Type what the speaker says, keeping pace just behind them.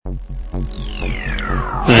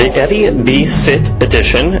The Eddie B. Sit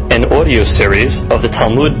edition and audio series of the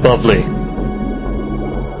Talmud Bavli.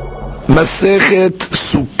 Masechet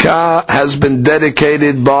Sukkah has been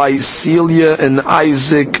dedicated by Celia and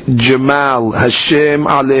Isaac Jamal. Hashem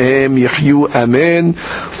Alehem Yehyu Amen.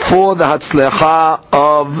 For the Hatzlecha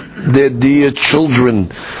of their dear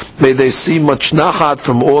children. May they see much nachat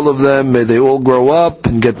from all of them. May they all grow up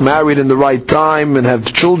and get married in the right time and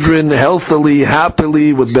have children healthily,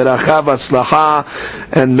 happily, with beracha v'atzlacha.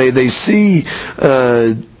 And may they see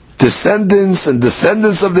descendants and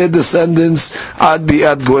descendants of their descendants, ad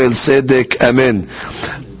bi'ad goel sedek, amen.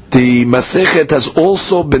 The Masechet has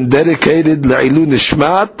also been dedicated La'ilu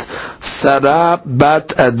Nishmat Sarah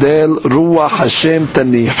Bat Adel Ruach Hashem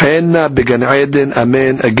Tanihena Began Eden,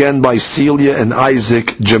 amen. Again by Celia and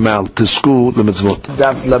Isaac Jamal. Tisku L'mitzvot.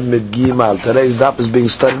 Daf Lamed Gimal. Today's daf is being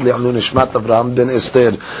studied La'ilu Nishmat Avraham ben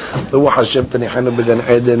Esther Ruach Hashem Tanihena Began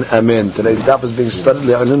Eden, amen. Today's daf is being studied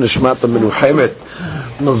La'ilu Nishmat Menuhemet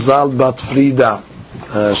Mazal Bat Frida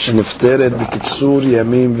Shenifteret B'Kitzur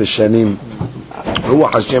Yamim V'Shanim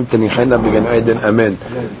Ruach Hashem Tanihena Began Eden, amen.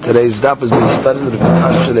 Today's daf is being studied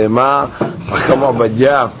Rifah Shlema Hakam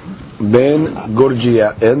Obadiah Ben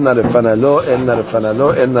Gurgia Enna Refanalo Enna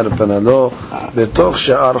Refanalo Enna Refanalo Betoch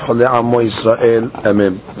She'ar Cholei Amo Yisrael,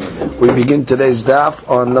 amen. We begin today's daf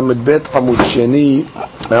on Lamed Bet Amud Sheni,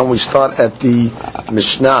 and we start at the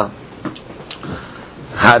Mishnah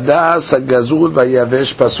Hadas HaGazul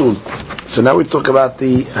Vayavesh Pasul. So now we talk about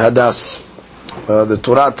the Hadas. The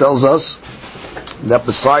Torah tells us that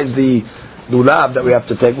besides the lulav that we have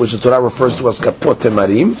to take, which the Torah refers to as kapot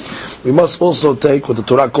temarim, we must also take what the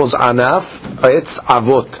Torah calls anaf etz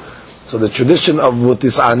avot. So the tradition of what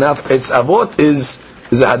this anaf etz avot is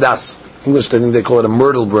a hadas. English, I think they call it a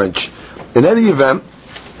myrtle branch. In any event,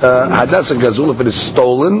 hadas HaGazul, if it is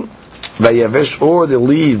stolen, vayavesh, or the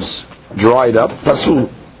leaves dried up, pasul.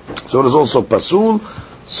 So it is also pasul.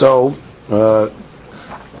 So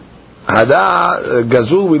Hada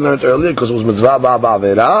Gazul we learned earlier because it was mitzvah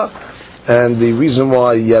ba'avera, and the reason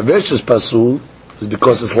why Yavesh is pasul is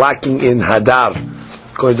because it's lacking in Hadar.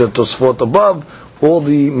 According to the Tosfot above, all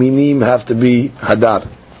the minim have to be Hadar.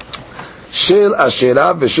 Shel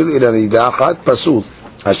Asherah v'shel iranidachat pasul.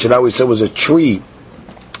 Asherah, we said, was a tree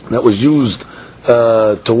that was used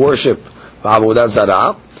to worship Avodah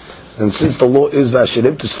Zarah, and since the law is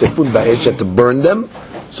v'asherim to stefun ba'esh, to burn them.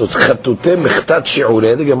 So it's chatute mechtat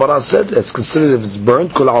shi'ureh. The Gemara said it's considered, if it's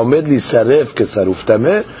burnt, kol ha'omed li saref kesaruf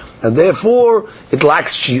tameh, and therefore it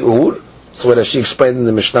lacks shi'ur. So what she explained in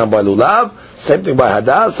the Mishnah by lulav, same thing by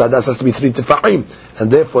hadas. Hadas has to be 3 tefachim, and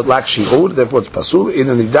therefore it lacks shi'ur. Therefore it's pasul. In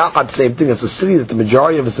an idachat, same thing. It's a city that the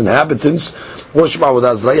majority of its inhabitants worship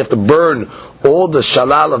Avodah Zarah. You have to burn all the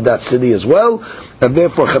shalal of that city as well, and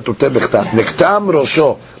therefore chatute mechtat. Nektam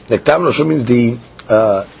rosho. Nektam rosho means the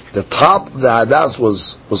top of the hadas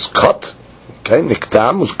was cut. Okay,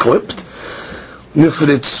 niktam was clipped.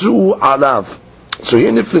 Nifritzu alav. So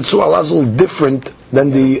here nifritzu alav is a little different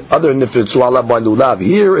than the other nifritzu alav by lulav.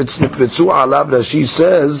 Here it's nifritzu alav that she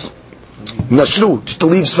says nashru, just the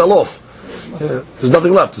leaves fell off. There's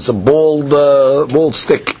nothing left. It's a bald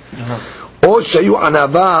stick. Or shayu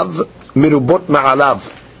anavav mirubot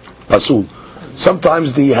ma'alav pasul.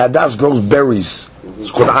 Sometimes the hadas grows berries.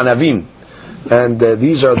 It's called anavim. And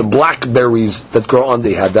these are the blackberries that grow on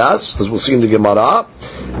the hadas, as we'll see in the Gemara.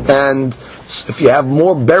 And if you have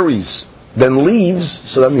more berries than leaves,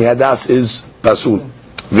 so then the hadas is pasul.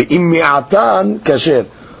 V'im mi'atan kasher.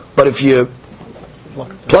 But if you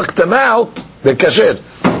pluck them out, they're kasher.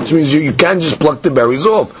 Which means you can't just pluck the berries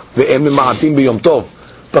off. V'im mi'atin b'yom tov.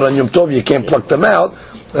 But on Yom Tov you can't pluck them out.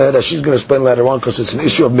 She's going to explain later on, because it's an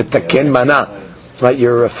issue of mitaken mana. Right,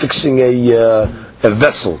 you're fixing a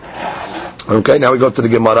vessel. Okay, now we go to the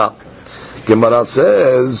Gemara. Gemara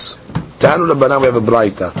says, Tanu Rabbanan, we have a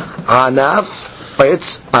braita. Anaf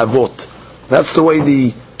etz avot. That's the way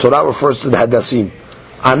the Torah refers to the hadasim.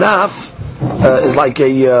 Anaf is like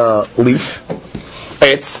a leaf.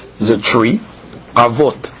 Etz is a tree.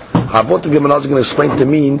 Avot. Avot, the Gemara is going to explain to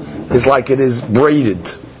mean, is like it is braided.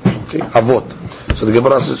 Okay, avot. So the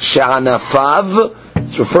Gemara says, she'anafav,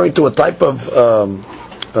 it's referring to a type of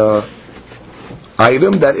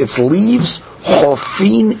item that its leaves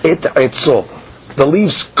chofin et etzo. The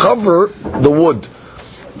leaves cover the wood.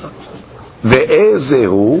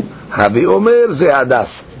 Ve'ezehu havi omer ze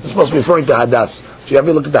hadas. It's supposed to be referring to hadas. So you have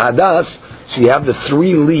to look at the hadas. So you have the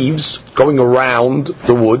 3 leaves going around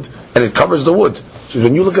the wood, and it covers the wood. So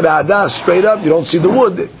when you look at the hadas straight up, you don't see the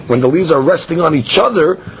wood. When the leaves are resting on each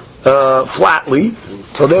other flatly,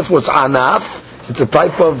 so therefore it's anaf. It's a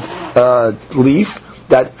type of leaf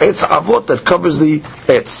that etz avot, that covers the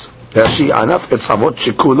etz. Rashi anaf etz avot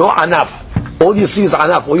shekulo anaf. All you see is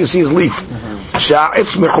anaf. All you see is leaf.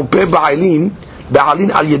 Sha'etz mechupe ba'alin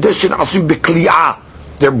al yedeh shen'asim bekli'ah.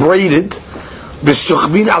 They're braided.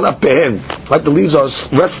 V'shuchvin al apehen. Right, the leaves are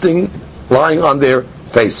resting, lying on their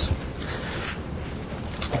face.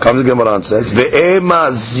 Comes the Gemara and says,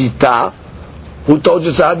 Ve'ema zita. Who told you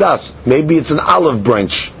it's a hadas? Maybe it's an olive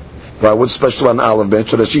branch. Right, what's special about an olive branch?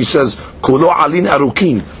 So that she says, Kulo alin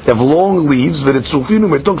arukin. They have long leaves.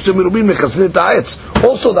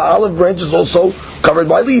 Also, the olive branch is also covered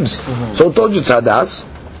by leaves. So who told you it's hadas?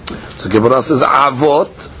 So Gemara says,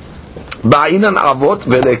 Avot. Ba'inan avot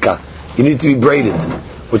veleka. You need to be braided,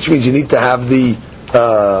 which means you need to have the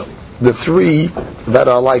three that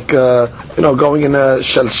are like going in a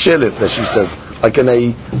shalshelet, as she says, like in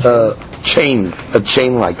a chain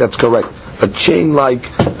like. That's correct. A chain like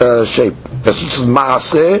shape. As she says,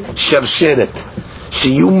 maaseh shalshelet.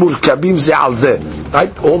 Shiyu murkabim ze al ze.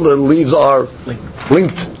 Right? All the leaves are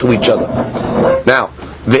linked to each other. Now,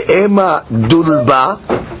 ve'ema dulba.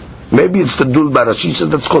 Maybe it's the dulba. She says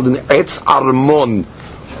that's called an etz armon.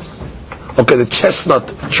 Okay, the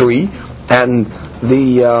chestnut tree, and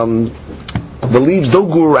the leaves don't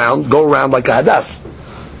go around like a hadas.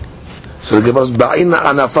 So the Gemara says,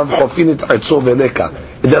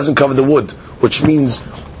 it doesn't cover the wood, which means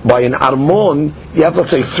by an armon you have,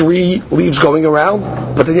 let's say, 3 leaves going around,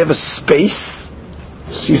 but then you have a space,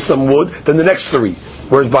 see some wood, then the next 3.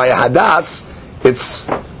 Whereas by a hadas, it's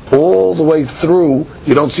all the way through,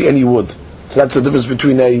 you don't see any wood. So that's the difference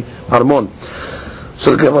between a armon.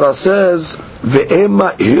 So the Gemara says,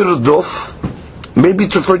 Ve'ema hirdof, maybe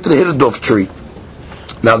it's referring to the hirdof tree.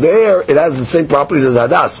 Now there, it has the same properties as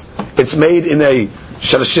hadas. It's made in a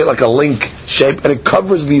shalshel, like a link shape, and it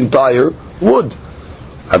covers the entire wood.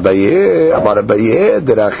 The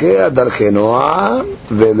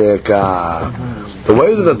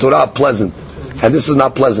ways of the Torah are pleasant, and this is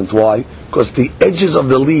not pleasant. Why? Because the edges of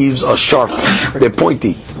the leaves are sharp, they're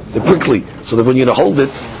pointy, they're prickly, so that when you're going to hold it,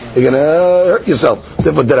 you're going to hurt yourself.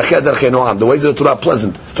 So therefore, the ways of the Torah are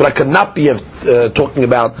pleasant. Torah cannot be talking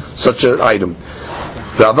about such an item.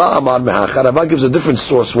 Rava gives a different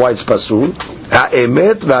source why it's pasul.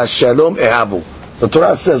 Ha'emet v'hashalom ehavu. The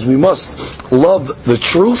Torah says we must love the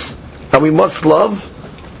truth and we must love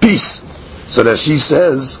peace. So that she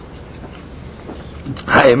says,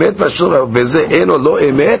 Ha'emet v'hashalom v'zeh eno lo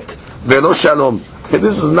emet ve'lo shalom.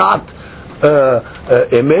 This is not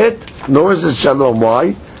emet, nor is it shalom.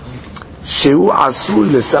 Why? Shehu asui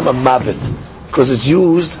lesama mavet, because it's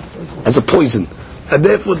used as a poison, and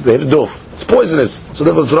therefore it's poisonous. So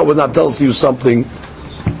therefore, the Torah would not tell us to use something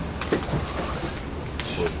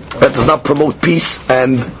that does not promote peace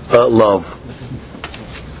and love.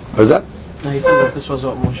 What is that? No, he said that this was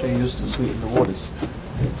what Moshe used to sweeten the waters.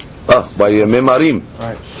 By memarim.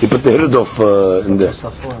 Right. He put the hirdof in there.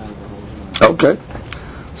 Okay.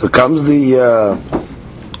 So comes the.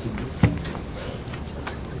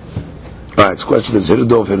 Alright, this question is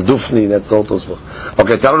Hirdov, Hirdufni, that's the whole Tosfot.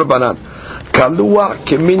 Okay, Tarot Banan. Kalua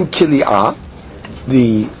Kemin Kili'ah,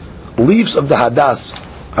 the leaves of the Hadas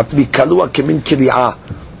have to be Kalua Kemin Kili'ah.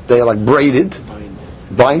 They are like braided,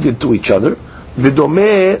 binded to each other.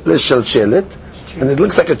 Vidome Leshalshelet, and it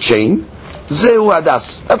looks like a chain. Zehu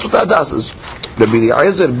Hadas. That's what Hadas is. The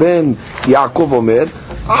Eliezer ben Yaakov Omer,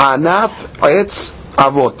 Hanaf Etz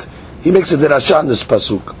Avot. He makes a derasha in this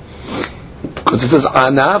pasuk. Because it says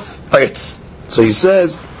Anaf Etz. So he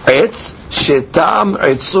says Etz Shetam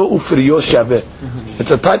Etzo Ufriyo Shaveh.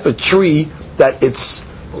 It's a type of tree that its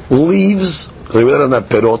leaves, because it doesn't have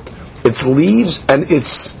perot, its leaves and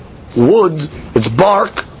its wood, its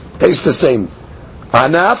bark, taste the same.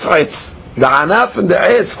 Anaf Etz. The Anaf and the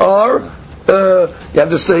Etz are, you have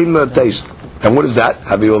the same taste. And what is that?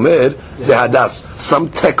 Havi Omer, the Hadas. Some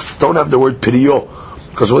texts don't have the word Piriyo,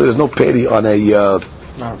 because there's no peri on a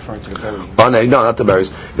Not referring to the berry. No, not the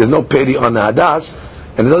berries. There's no peri on the hadas,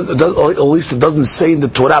 and at least it doesn't say in the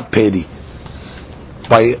Torah peri.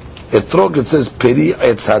 By etrog it says peri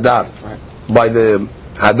etz hadar. Right. By the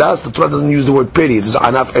hadas, the Torah doesn't use the word peri. It says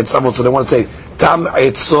anaf etz avot. So they want to say tam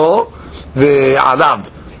etzo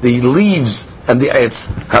ve'alav. The leaves and the etz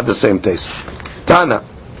have the same taste. Tana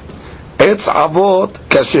etz avot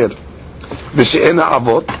kasher v'she'ena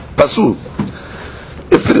avot pasul.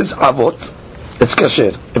 If it is avot, it's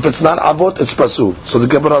kasher. If it's not avot, it's pasul. So the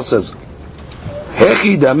Gemara says,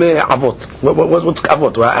 Hechi dameh avot. What's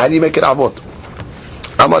avot? How do you make it avot?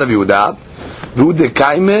 Amar Yehuda, Yehuda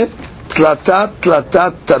kaime tlatat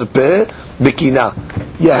tarpe bekina.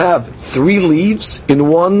 You have 3 leaves in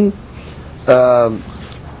one,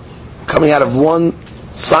 coming out of one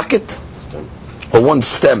socket or one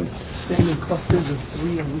stem. saying in clusters of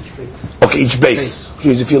 3 on each base. Okay, each base. Which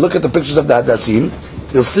means if you look at the pictures of the Hadassim,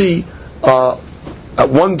 you'll see at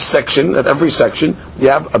one section, at every section, you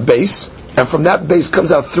have a base, and from that base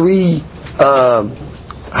comes out 3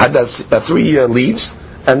 leaves,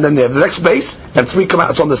 and then they have the next base, and 3 come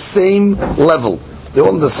out. It's on the same level. They're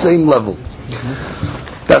on the same level.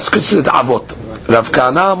 That's considered avot. Rav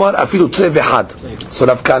Kana amar afilu tre v'had. So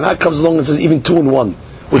Rav Kana comes along and says even 2 and 1,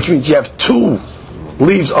 which means you have 2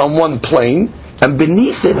 leaves on one plane, and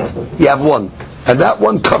beneath it you have 1, and that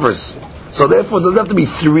one covers. So therefore, there doesn't have to be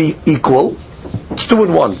 3 equal. It's 2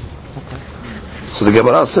 and 1. So the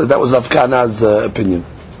Gemara says that was Rav Kana's opinion.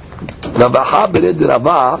 Ravaha bered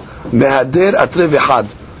Rava mehader atre v'had.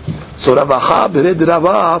 So Ravaha bered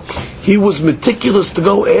Rava, he was meticulous to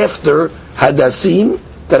go after Hadassim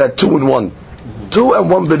that had 2 and 1. 2 and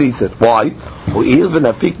 1 beneath it. Why?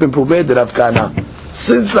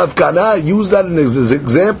 Since Rav Kana used that as an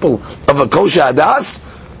example of a kosher hadas,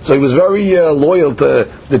 so he was very loyal to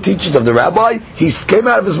the teachings of the rabbi, he came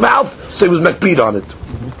out of his mouth, so he was makpid on it.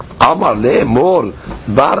 Amar le mor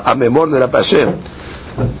bar amemor le Rav Asher.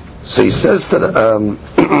 So he says to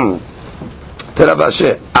Rav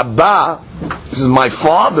Asher, Abba, this is my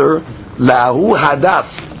father, lahu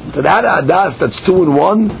hadas. To that hadas that's 2 and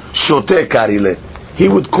 1, shoteh karile. He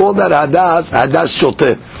would call that hadas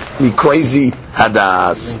shoteh, the crazy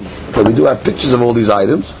hadas. But we do have pictures of all these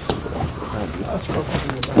items.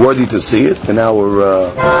 Worthy to see it in our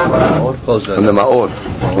in the Ma'or.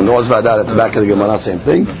 On the Vadat at the back of the Gemara, same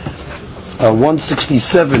thing.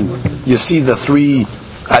 167, you see the 3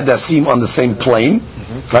 hadassim on the same plane,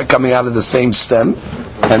 right, coming out of the same stem.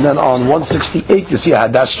 And then on 168, you see a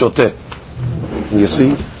hadas shoteh. You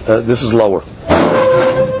see, this is lower.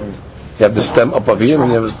 You have the stem up over here,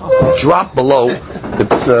 and you have a drop below.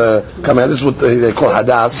 It's coming out. This is what they call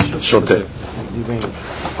hadas shoteh.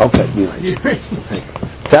 Okay.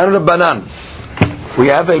 Tanu Rabbanan. We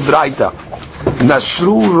have a braita.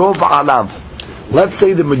 Nashru rov alav. Let's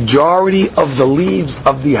say the majority of the leaves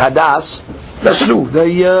of the hadas, nashru,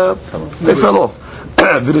 they fell off.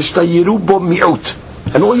 V'rishtayiru bo mi'ut.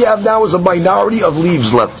 And all you have now is a minority of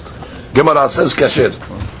leaves left. Gemara says kasher.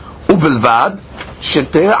 Ubelvad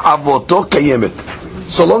sheteh avoto kayemet.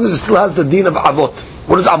 So long as it still has the din of avot.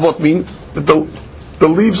 What does avot mean? That the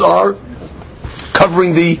leaves are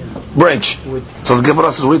covering the branch. So the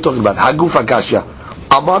Gemara says, what are you talking about? Haguf akashya.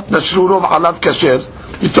 Amat nashrurov alav kasher.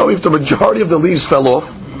 You told me if the majority of the leaves fell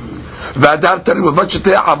off. V'adar tari b'vat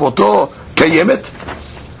sheteh avoto kayemet.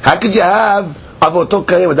 How could you have avoto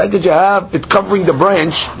kayemet? How could you have it covering the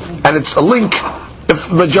branch and it's a link if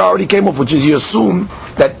the majority came off, which is you assume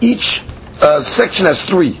that each section has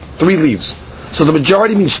 3 leaves. So the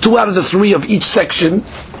majority means 2 out of the 3 of each section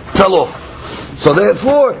fell off. So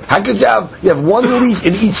therefore, how could you have 1 leaf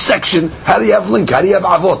in each section? How do you have link? How do you have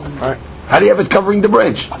avot? Right. How do you have it covering the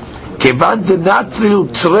branch? Kevan did not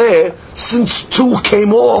tre, since 2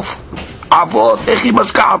 came off, avot, echi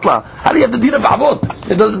mashka'atla. How do you have the din of avot?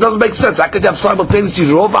 It doesn't make sense. How could you have simultaneously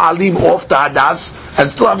rov alim off the hadas and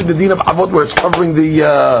still having the din of avot where it's covering the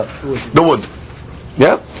wood?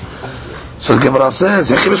 Yeah? So the Gemara says,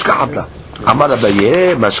 echi mashka'atla. Amar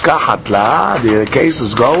Abaye, mashka'atla, the case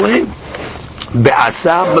is going,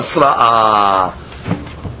 be'asa misra'a.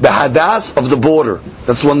 The hadas of the border.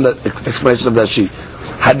 That's one explanation of that sheet.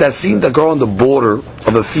 Hadassim that grow on the border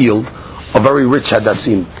of a field are very rich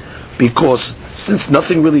hadassim, because since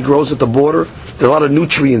nothing really grows at the border, there are a lot of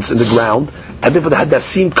nutrients in the ground, and therefore the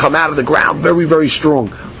hadassim come out of the ground very, very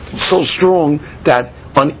strong. So strong that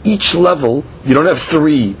on each level you don't have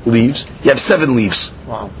 3 leaves, you have 7 leaves.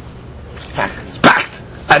 Wow. It's packed.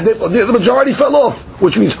 And the majority fell off,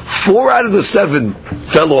 which means 4 out of the 7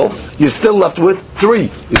 fell off. You're still left with 3.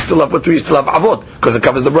 You're still left with 3. You still have avot because it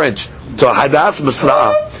covers the branch. So hadas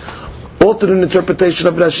misra'a. Alternate interpretation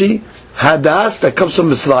of Rashi, hadas that comes from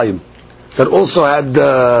Misraim, that also had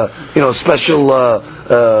special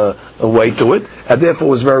way to it, and therefore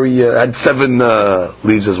was had 7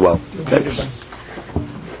 leaves as well. Okay.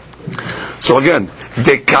 So again,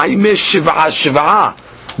 dekaime shiv'a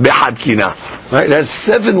behadkina. Right, it has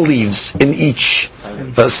 7 leaves in each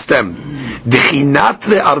stem.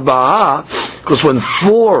 Dechinatre arba'a, because when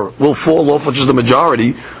 4 will fall off, which is the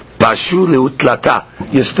majority, bashu leutlata,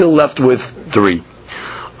 you're still left with 3.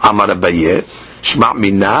 Amar Abaye, shma'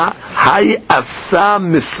 mina, hay asa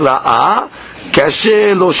misra'a,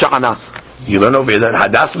 kashe lo sha'ana. You learn over here that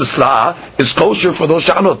hadas misra'a is kosher for those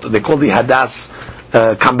sha'anot. They call the hadas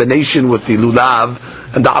combination with the lulav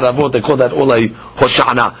and the aravot, they call that all a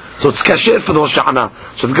hoshana. So it's kasher for the hoshana.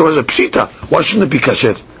 So the Gemara says, pshita, why shouldn't it be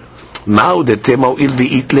kasher? Ma'u detema il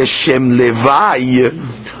v'it leshem levai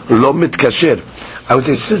lo mitkasher. I would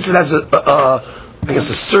say since it has I guess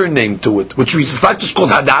a surname to it, which means it's not just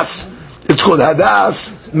called Hadas, it's called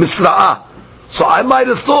Hadas Misra'ah. So I might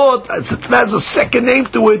have thought, since it has a second name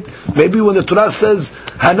to it, maybe when the Torah says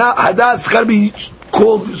Hadas, it's got to be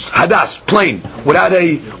called Hadas, plain, without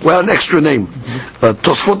an extra name.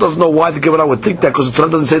 Tosfot doesn't know why the Gemara would think that, because the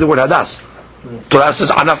Torah doesn't say the word Hadas. Torah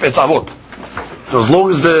says Anaf Etz Avot. So as long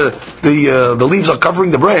as the leaves are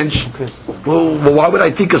covering the branch, well, why would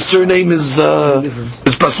I think a surname is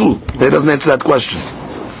pasul? That doesn't answer that question.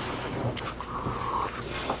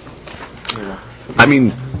 I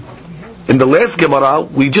mean, in the last Gemara,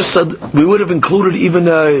 we just said we would have included even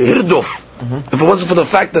Hirduf, if it wasn't for the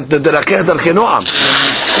fact that the Rakeh Darchei Noam,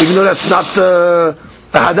 even though that's not a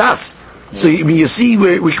Hadas. So you see,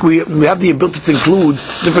 we have the ability to include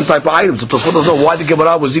different type of items. So Tosfot doesn't know why the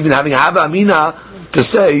Gemara was even having Hava Amina to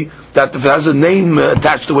say that if it has a name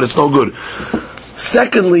attached to it, it's no good.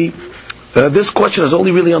 Secondly, this question is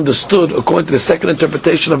only really understood according to the second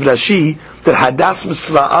interpretation of Rashi, that Hadas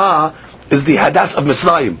Misra'ah is the Hadas of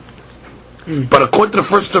Misraim. But according to the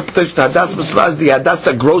first interpretation, Hadas Misra'ah is the Hadas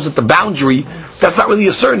that grows at the boundary. That's not really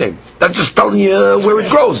a surname. That's just telling you where it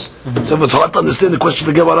grows. So if it's hard to understand the question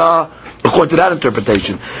of the Gemara according to that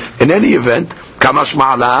interpretation. In any event, Kamash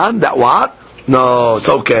Ma'alan, that what? No, it's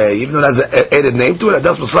okay. Even though it has an added name to it,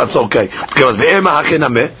 Hadas Misra'ah, it's okay.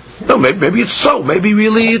 No, maybe it's so. Maybe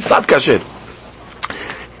really it's not kasher.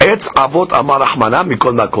 Etz Avot Amar Rahmana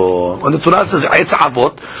Mikol Makor. When the Torah says Etz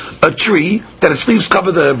Avot, a tree that its leaves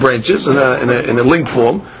cover the branches in a linked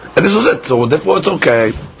form, and this was it. So therefore it's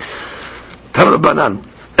okay. Tarabanan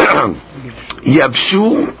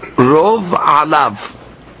Yabshu Rov Alav.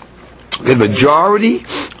 The majority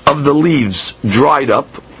of the leaves dried up.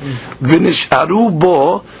 V'nisharu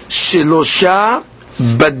bo Shilosha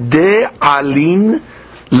Badeh Alin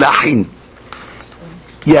Lahin.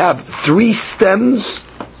 You have 3 stems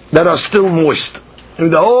that are still moist. I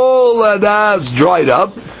mean, the whole Hadas dried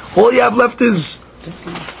up. All you have left is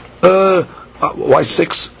why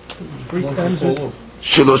 6? 3 stems.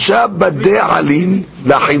 Shilosha Badeh Alin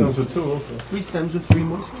Lahin. 3 stems with 3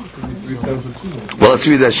 moist. 3 stems with 2. Well, let's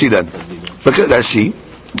read Rashi then. Look at Rashi.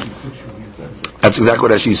 That's exactly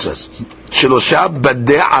what Rashi says. Shilosha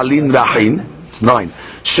Badeh Alin Lahin. It's 9.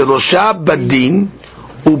 Shilosha Badin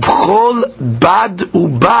Ubchol Bad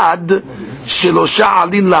Ubad Shilosha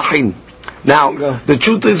Alin Lahin. Now, the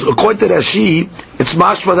truth is, according to Rashi, it's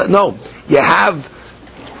mashma that no, you have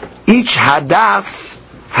each Hadas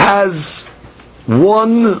has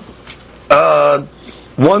one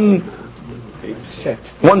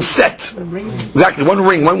set. Exactly, one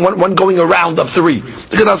ring, one going around of 3.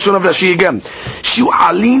 Look at that son of Rashi again.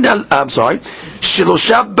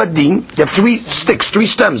 Shilosha Badin, you have 3 sticks, 3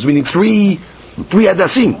 stems, meaning 3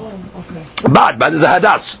 hadasim. Bad is a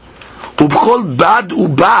hadas. Ubchol bad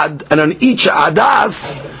ubad, and on each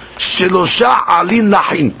hadas, Shilosha alin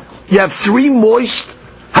lahin. You have 3 moist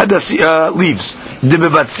hadas leaves.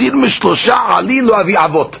 Debebatzir mishlosha alin lo avi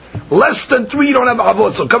avot. Less than 3 you don't have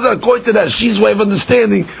avot. So comes according to that Rashi's way of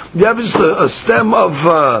understanding. You have just a stem of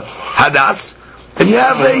hadas, and you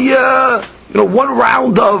have a one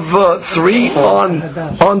round of 3 on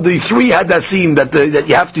the 3 hadasim that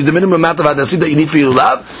you have to, the minimum amount of hadasim that you need for your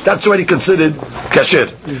lulav. That's already considered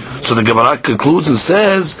kasher. So the Gemara concludes and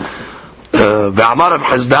says, "Ve'amar Rav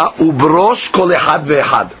Chizda ubrosh kol echad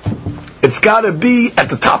ve'echad." It's got to be at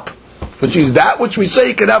the top, which is that which we say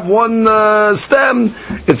you can have one stem.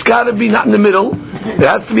 It's got to be not in the middle. It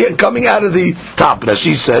has to be coming out of the top.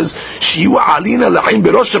 Rashi says, "Shiu alina la'im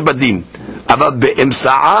berosh habadim." But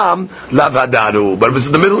if it's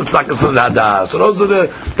in the middle, it's not considered hadas. So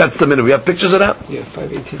that's the middle. We have pictures of that? Yeah,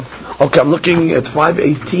 518. Okay, I'm looking at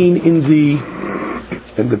 518 in the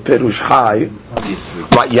Perush High.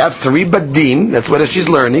 Right, you have 3 badim, that's what she's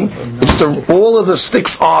learning. All of the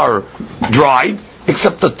sticks are dried,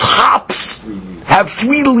 except the tops have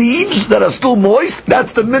 3 leaves that are still moist.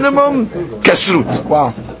 That's the minimum kashrut.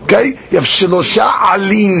 Wow. Okay? You have shilosha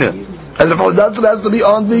alin. And that's what has to be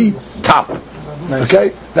on the top. Nice.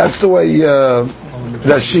 Okay? That's the way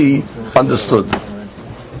Rashi understood.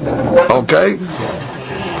 Okay?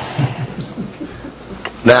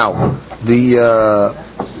 Now, the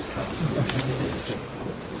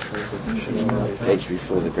page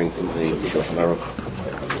before they bring from the Shulchan Aruch.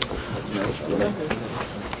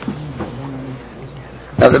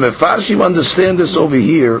 Now the Mefarshim understand this over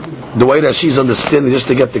here, the way that she's understanding, just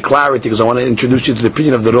to get the clarity, because I want to introduce you to the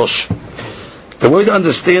opinion of the Rosh. The way the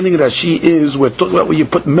understanding Rashi is, we're talking about where you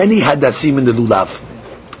put many hadasim in the lulav.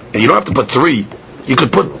 And you don't have to put 3. You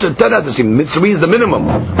could put 10 hadasim. 3 is the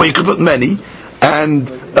minimum, but you could put many, and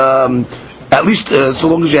at least so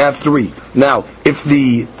long as you have 3. Now, if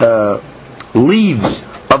the leaves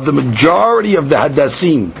of the majority of the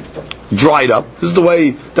hadasim dried up, this is the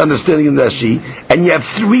way the understanding in the Rashi, and you have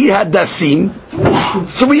 3 hadasim,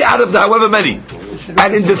 3 out of the however many,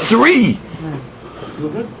 and in the 3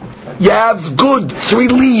 you have good 3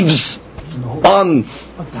 leaves on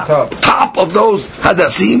top of those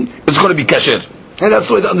hadasim, it's going to be kasher. And that's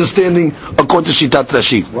the way the understanding according to Shitat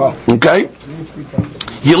Rashi. Wow. Okay?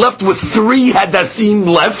 You're left with 3 hadasim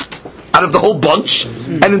left out of the whole bunch,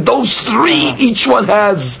 and in those 3, each one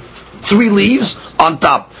has 3 leaves on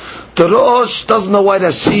top. The Rosh doesn't know why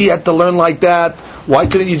Rashi had to learn like that. Why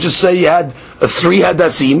couldn't you just say you had 3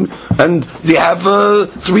 hadasim and you have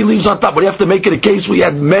 3 leaves on top? But you have to make it a case where you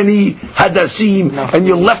had many hadasim and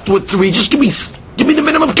you're left with 3. Just give me the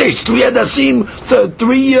minimum case. 3 hadasim,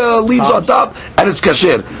 3 leaves on top, and it's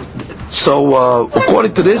kasher. So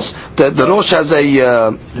according to this, the Rosh has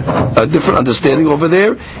a different understanding over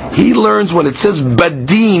there. He learns when it says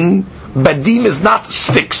badim is not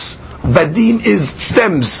sticks. Badim is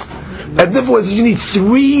stems. And therefore, if you need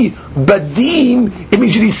 3 badim, it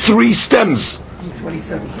means you need 3 stems.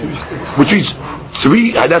 27. Which means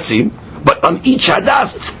 3 hadasim, but on each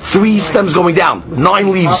hadas, 3 stems going down.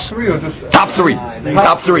 9 leaves. Top 3.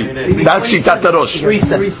 That's Shitat Rosh. 3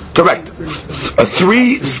 stems. Correct.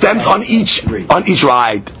 3 stems on each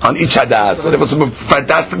ride, on each hadas. So there was some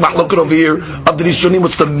fantastic look over here of the Rishonim.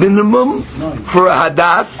 What's the minimum for a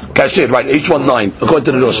hadas? Kasher, right? H1 9, according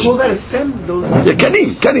to the Rosh. Call that a stem? Yeah,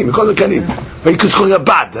 kanim. We call it kanim. But you could call it a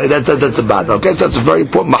bad. That's a bad. Okay, so that's a very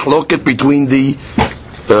important mahloket between the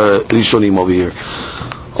Rishonim over here.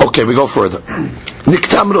 Okay, we go further.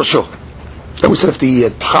 Niktam Rosho. And we said if the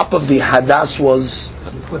top of the hadas was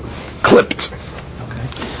clipped.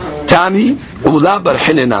 Tani ula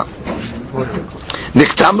barhinina.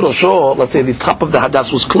 Niktam Rosho, let's say the top of the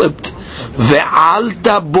hadas was clipped.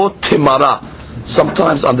 Ve'alta bo timara.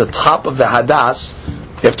 Sometimes on the top of the hadas,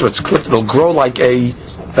 after it's clipped, it'll grow like a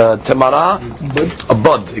timara, a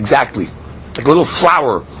bud, exactly. Like a little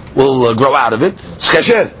flower will grow out of it. It's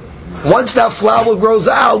kasher. Once that flower grows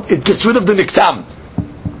out, it gets rid of the niktam.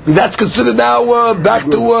 That's considered now back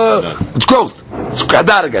to its growth. It's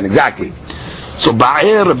hadar again, exactly. So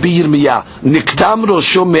ba'er Rabbi Yirmiyah niktam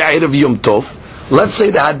rosho me'erev Yom Tov. Let's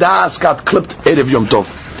say the hadas got clipped erev Yom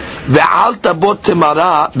Tov. Ve'alta bo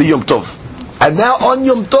temara b'Yom Tov. And now on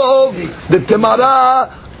Yom Tov, the temara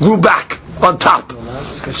grew back on top.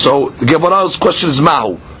 So the Gemara's question is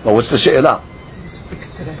mahu. Well, what's the she'elah?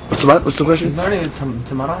 What's the question? He's learning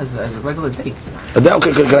Tamara as a regular date.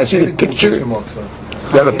 Okay, can I see the picture? You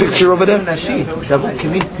have a picture over there? Okay,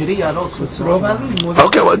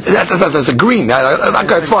 well, that's a green.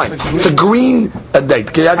 Okay, fine. It's a green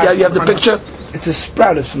date. You have the picture? It's a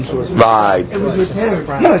sprout of some sort. Right. No, it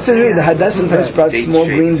says really the hadas sometimes sprouts small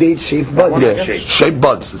green date-shaped buds. Yeah, shaped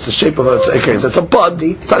buds. It's the shape of okay. So it's a bud.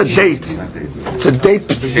 It's not a date. It's a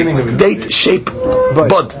date-shaped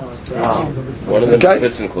bud. Okay?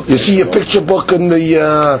 You see a picture book in the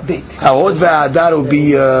Ha'od Ve'adar will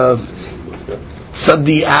be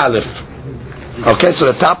Sadi Aleph. Okay, so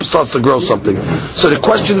the top starts to grow something. So the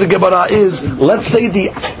question of the Gemara is, let's say the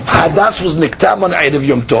hadas was niktam on Eid of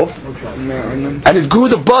Yom Tov, and it grew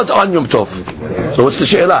the bud on Yom Tov. So what's the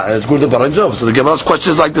she'elah? It grew the bud on Yom Tov. So the Gemara's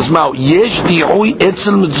question is like this: Mao yesh di'ui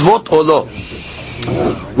etzel mitzvot or lo?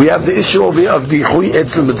 We have the issue over here of di'ui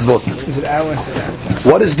etzel mitzvot.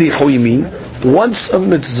 What does di'ui mean? Once a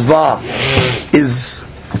mitzvah is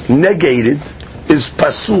negated, is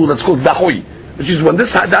pasul, that's called dahui. Which is when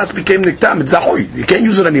this hadas became niktam, it's dahui. You can't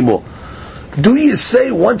use it anymore. Do you say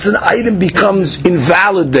once an item becomes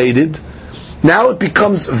invalidated, now it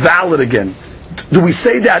becomes valid again? Do we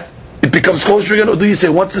say that it becomes kosher again, or do you say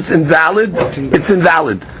once it's invalid, it's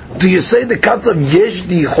invalid? Do you say the concept of yesh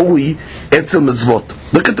dihui etzel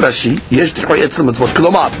mitzvot? Look at Rashi, yesh dihui etzel mitzvot.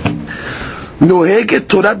 Klomar, noheget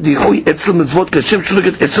Torah dihui etzel mitzvot kashem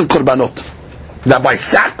shuluget etzel korbanot. Now, by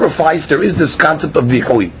sacrifice, there is this concept of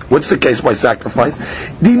dihui. What's the case by sacrifice?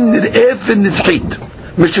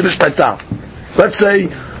 Let's say,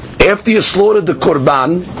 after you slaughtered the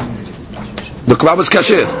korban was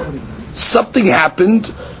kasher. Something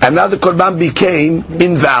happened, and now the korban became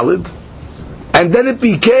invalid, and then it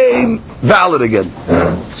became valid again.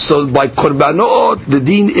 So, by korbanot, the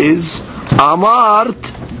deen is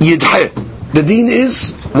amart yidheh. The deen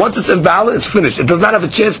is, once it's invalid, it's finished. It does not have a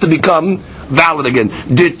chance to become valid again.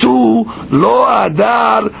 Detu lo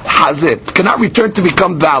adar hazet. Cannot return to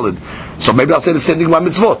become valid. So maybe I'll say the same thing about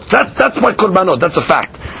mitzvot. That's my korbanot. That's a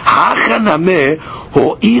fact. By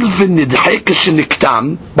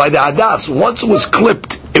the hadas, once it was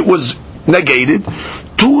clipped, it was negated.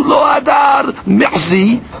 Tu lo hadar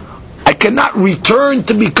mi'zi, I cannot return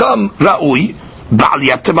to become ra'ui,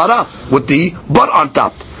 ba'liyat temara, with the bar on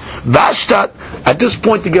top. Vashtat, at this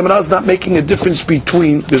point the Gemara is not making a difference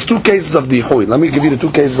between, there's two cases of dihui. Let me give you the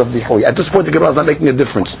two cases of dihui. At this point the Gemara is not making a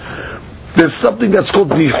difference. There's something that's called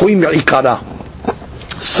dihui mi'ikara,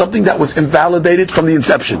 something that was invalidated from the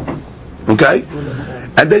inception. Okay?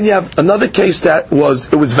 And then you have another case that it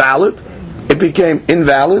was valid, it became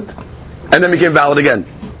invalid, and then became valid again.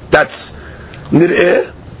 That's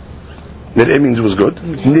nir'eh. Nir'eh means it was good.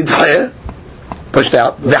 Nidheh, pushed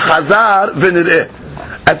out. V'chazar v'nir'eh.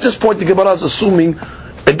 At this point, the Gemara is assuming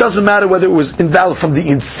it doesn't matter whether it was invalid from the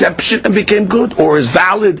inception and became good, or is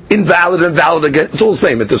valid, invalid, and valid again. It's all the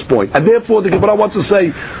same at this point. And therefore, the Gemara wants to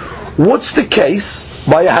say, what's the case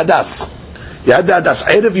by a hadas? You had the hadas,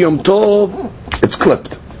 Erev Yom Tov, it's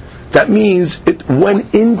clipped. That means it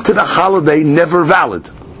went into the holiday never valid.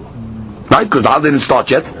 Right? Because the holiday didn't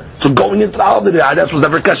start yet. So going into the holiday, the hadas was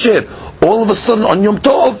never kasher. All of a sudden, on Yom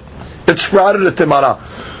Tov, it sprouted a temara.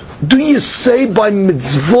 Do you say by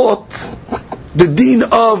mitzvot the deen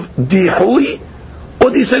of dihui?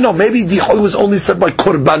 Or do you say no, maybe dihui was only said by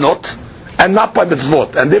korbanot and not by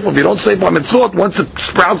mitzvot? And therefore if you don't say by mitzvot, once it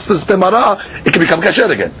sprouts this temara, it can become kasher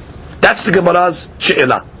again. That's the Gemara's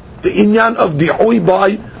she'elah. The inyan of dihui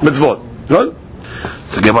by mitzvot. Right?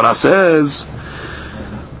 The Gemara says,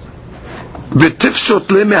 v'tifshot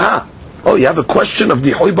lemeha. Oh, you have a question of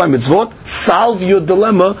dihui by mitzvot? Solve your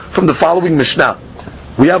dilemma from the following Mishnah.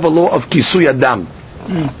 We have a law of kisui adam.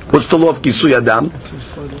 What's the law of kisui adam?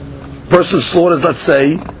 Person slaughters, let's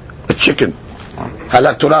say, a chicken.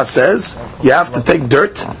 Halak Torah says you have to take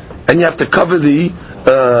dirt and you have to cover the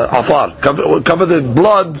afar, cover the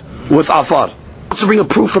blood with afar. Let's bring a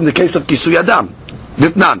proof from the case of kisui adam.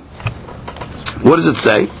 Vitnan. What does it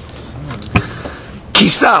say?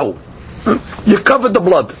 Kisau. You covered the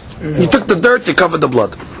blood. You took the dirt, you covered the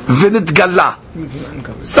blood. Vinit galla.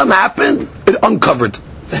 Some happened, it uncovered.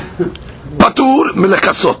 Patur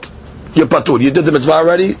milekasot. You're patur. You did the mitzvah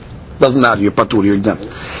already? Doesn't matter, you're patur, you're exempt.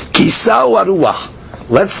 Kisau aruach.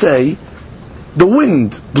 Let's say the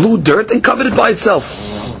wind blew dirt and covered it by itself.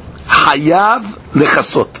 Hayav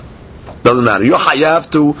lechasot. Doesn't matter. You're hayav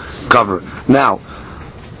to cover. Now,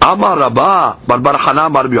 Amar Rabba, Bar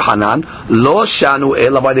Hanan, Bar Yohanan, Lo Shanu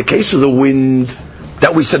Ela, by the case of the wind,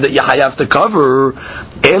 that we said that you have to cover,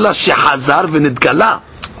 Ela Shehazar V'nidgala.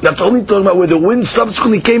 That's only talking about where the wind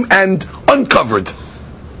subsequently came and uncovered.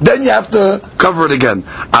 Then you have to cover it again.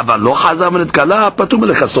 Aval Lo Hazar V'nidgala, Patum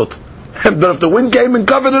Lechasot. But if the wind came and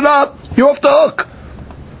covered it up, you're off the hook.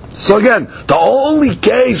 So again, the only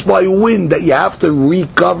case by wind that you have to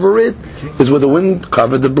recover it is where the wind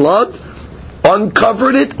covered the blood,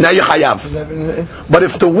 uncovered it, now you're hayav. But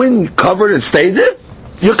if the wind covered and stayed there,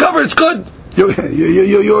 you're covered, it's good. You're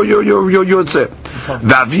tzeh.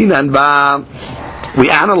 Vavin and ba, we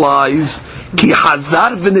analyze ki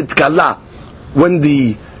hazar v'nitkala, when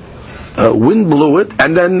the wind blew it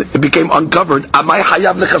and then it became uncovered. Amay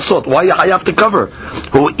hayav lechasot. Why you hayav to cover?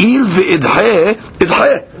 Ho'il v'idheh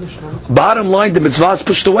idheh. Bottom line, the mitzvah is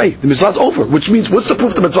pushed away. The mitzvah is over. Which means, what's the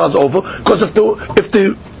proof the mitzvah is over? Because if the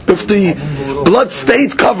blood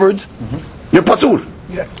stayed covered, you're patur.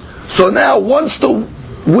 Yeah. So now, once the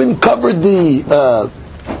wind covered the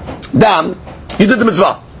dam, you did the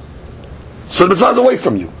mitzvah. So the mitzvah is away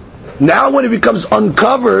from you. Now when it becomes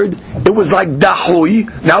uncovered, it was like dahui,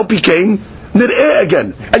 now it became nir'eh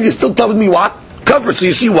again. And you're still telling me what? Covered. So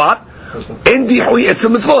you see what? In dihui, it's a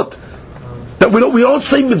mitzvot. That we don't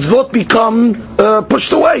say mitzvot become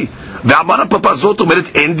pushed away. From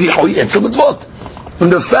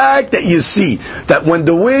the fact that you see that when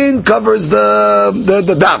the wind covers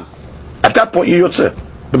the dam, at that point you're yotzeh.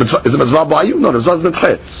 Is the mitzvah by you? No, the mitzvah is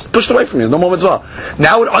nidheh. It's pushed away from you. No more mitzvah.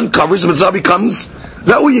 Now it uncovers, the mitzvah becomes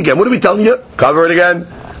ra'ui again. What are we telling you? Cover it again.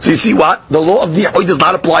 So you see what? The law of dihui does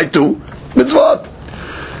not apply to mitzvot.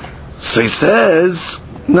 So he says,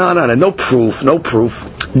 no proof.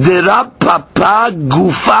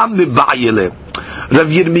 Rav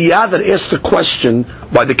Yirmiyah that asked the question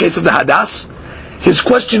by the case of the hadas, his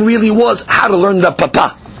question really was how to learn the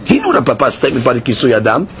papa. He knew the papa's statement by the kisui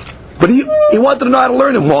adam, but he wanted to know how to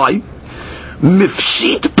learn him. Why?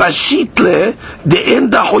 Mifshit pashit le de'en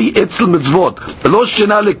dahui etzel mitzvot velo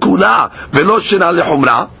shena lekula velo shena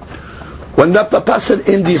lechumra. When the papa said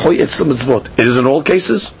in dahui etzel mitzvot, it is in all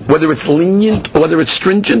cases, whether it's lenient or whether it's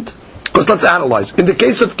stringent. Because let's analyze. In the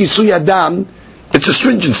case of kisui adam, it's a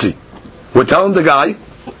stringency. We're telling the guy,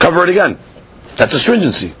 cover it again. That's a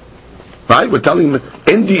stringency. Right? We're telling him,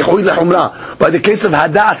 Indi Huy Lehumra. By the case of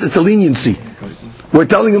Hadas, it's a leniency. We're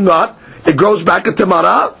telling him not. It grows back at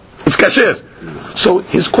Tamara, it's kasher. So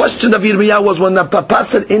his question of Yirmiyah was when the Papa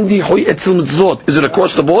said, Indi Huy Etzel Mitzvot, is it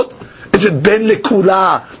across the board? Is it Ben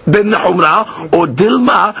Lekula, Ben Lehumra, or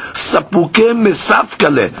Dilma Sapuke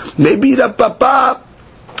Misafkale? Maybe the Papa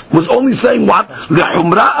was only saying what?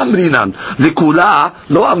 Lehumra Amrinan. Lekula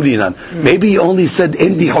Lo Amrinan. Maybe he only said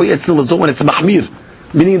Indi Huy Etzel Mitzvot when it's Mahmir.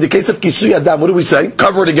 Meaning in the case of Kisui Adam, what do we say?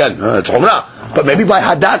 Cover it again. It's Humra. But maybe by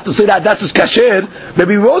Hadas, to say that Hadas is kasher,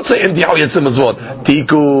 maybe we won't say Indi Huy Etzel Mitzvot.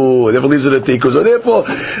 Tiku. Never leaves it at Tiku. So therefore,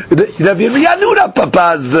 Rav Yirmiyah knew that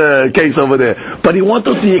Papa's case over there. But he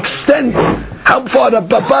wanted the extent, how far the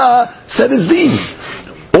Papa said his deen.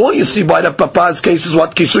 All you see by the Papa's case is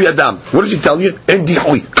what? Kisui Adam. What does he tell you? Indi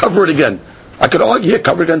Huy. Cover it again. I could argue,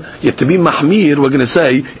 cover it again. Yet to be Mahmir, we're going to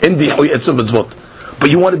say Indi Huy Etzel Mitzvot. But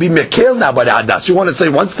you want to be Mekel now by the Hadas. You want to say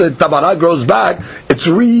once the Tabara grows back, it's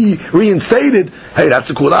reinstated. Hey, that's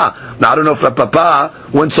a Kula. Now I don't know if the Papa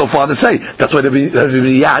went so far to say. That's why they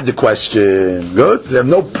had the question. Good? They have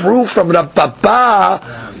no proof from the Papa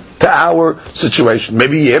to our situation.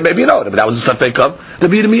 Maybe yeah, maybe no. But that was a Safek of the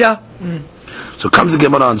Yirmiyah. So comes the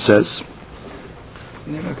Gemara and says,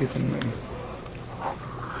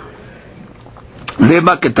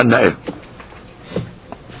 Lema Ketana'eh.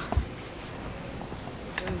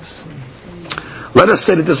 Let us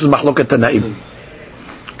say that this is Mahloket Tanaim.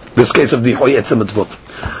 This case of the Huy Etzel Mitzvot.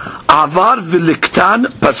 Avar v'liktan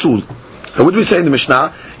pasul. And what do we say in the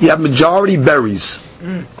Mishnah? You have majority berries.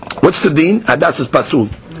 What's the deen? Hadas is pasul.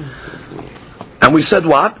 And we said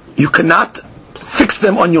what? You cannot fix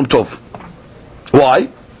them on Yom Tov. Why?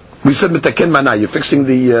 We said mitaken mana. You're fixing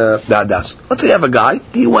the hadas. Let's say you have a guy.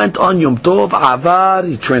 He went on Yom Tov. Avar.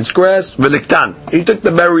 He transgressed. V'liktan. He took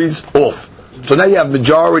the berries off. So now you have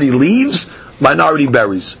majority leaves. Minority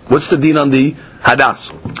berries. What's the deen on the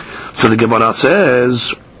hadas? So the Gemara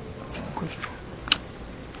says,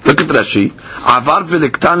 look at Rashi. Avar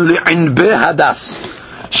v'liktan li'inbe hadas.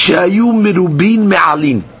 Shayu mirubin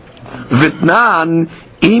me'alin. V'tnan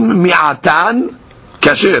im mi'atan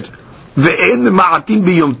kasher. Ve'en ma'atin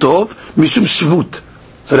b'yom tov mishum shvut.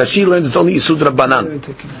 So Rashi learns it's only Isud Rabbanan.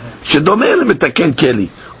 Shedomeh le'metaken keli.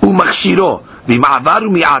 U'machshiro. V'ma'avar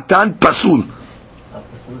u'mi'atan pasul.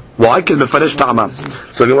 Why? Because mefresh ta'ama.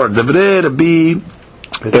 So the word Devrei Rabbi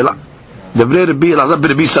Elazar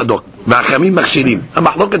b'Rabbi Sadok v'Achamim machshirim. A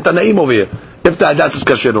Mahloket Tanaim over here. If the hadas is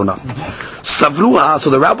kasher or not. Savruha. So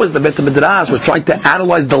the rabbis, the Bet Midrash, were trying to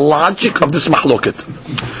analyze the logic of this Mahloket.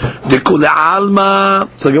 The Kule Alma.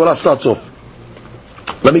 So the Gemara starts off.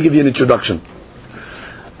 Let me give you an introduction.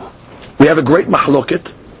 We have a great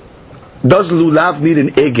Mahloket. Does lulav need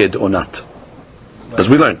an eged or not? As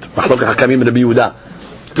we learned, Mahloket Hakamim and Rabbi Yehuda.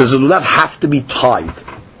 Does the lulav have to be tied?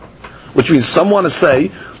 Which means some want to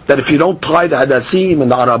say that if you don't tie the hadasim and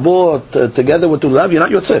the arabot together with the lulav, you're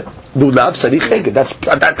not yotzeh. Lulav sarich eged.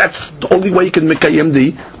 That's the only way you can mekayem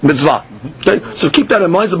the mitzvah. Okay? So keep that in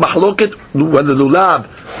mind. The mahloket whether lulav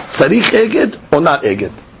sarich eged or not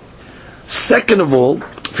eged. Second of all,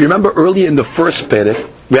 if you remember earlier in the first perek,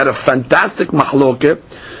 we had a fantastic mahloket.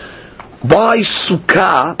 By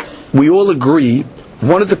Sukkah, we all agree.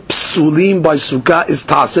 One of the psulim by Sukkah is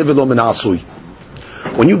ta'aseh v'lo min asui.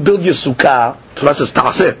 When you build your Sukkah, Torah says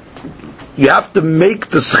ta'aseh. You have to make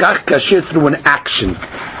the schach kasher through an action.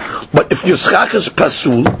 But if your schach is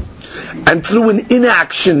pasul, and through an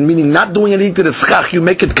inaction, meaning not doing anything to the schach, you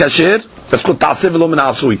make it kasher, that's called ta'aseh v'lo min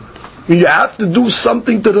asui. You have to do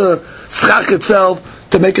something to the schach itself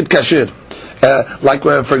to make it kasher. Like,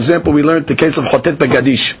 for example, we learned the case of Chotet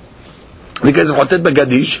Begadish. In the case of Chotet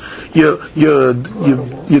Begadish,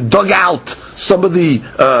 you dug out some of the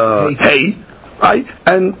hay, right?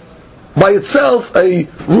 And by itself, a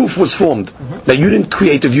roof was formed. Now you didn't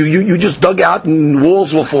create it. You just dug out and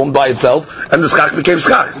walls were formed by itself, and the schach became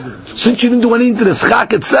schach. Since you didn't do anything to the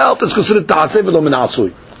schach itself, it's considered ta'aseh v'lo min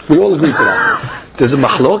asui. We all agree to that. There's a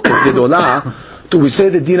machlok gedolah. Do we say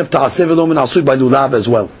the deen of ta'aseh v'lo min asui by lulav as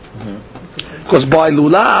well? Because by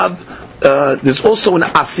lulav, there's also an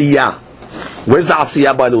asiyah. Where's the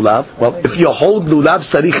asiyah by lulav? Well, if you hold lulav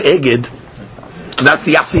sarich eged, that's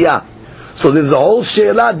the asiyah. So there's a whole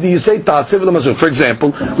she'elah. Do you say ta'aseh v'lo min asui? For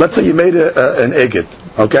example, let's say you made an eged,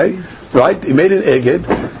 okay? Right? You made an eged,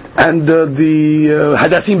 and the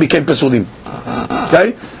hadasim became pesulim.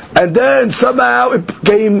 Okay? And then somehow it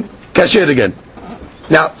became kasher again.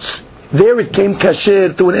 Now, there it came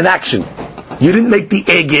kasher through an inaction. You didn't make the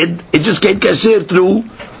eged, it just came kasher through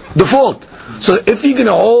default. So if you're going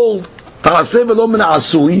to hold ta'aseh v'lo min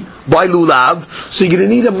asui by lulav. So you're going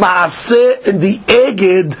to need a ma'aseh in the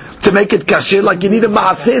eged to make it kasher, like you need a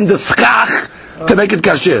ma'aseh in the schach to make it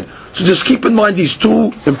kasher. So just keep in mind these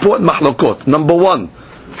two important mahlokot. Number one,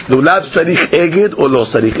 lulav sarich eged or lo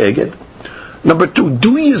sarich eged. Number two,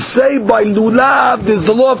 do you say by lulav there's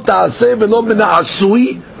the law of ta'aseh v'lo min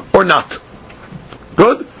asui or not?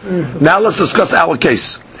 Good? Now let's discuss our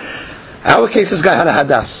case. Our case, this guy had a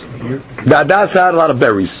hadas. The hadas had a lot of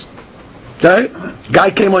berries. Okay?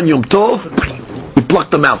 Guy came on Yom Tov, he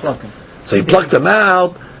plucked them out. So he plucked them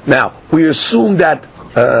out. Now, we assume that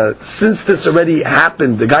since this already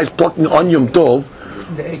happened, the guy's plucking on Yom Tov,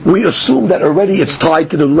 we assume that already it's tied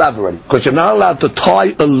to the lulav already. Because you're not allowed to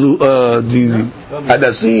tie the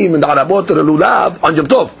hadasim and the arabot to the lulav on Yom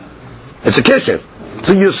Tov. It's a kesher.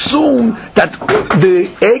 So you assume that the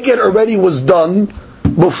eged already was done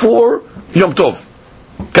before Yom Tov.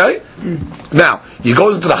 Okay? Now, he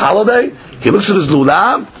goes into the holiday, he looks at his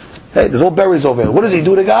lulav, hey, there's all berries over here. What does he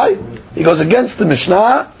do, the guy? He goes against the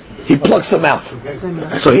Mishnah, he plucks them out.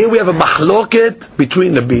 So here we have a machloket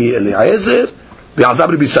between the Bi Eliezer, Bi'azab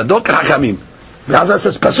Rabbi Sadok, and Hakamim. Bi'azab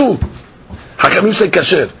says pasul. Hakamim say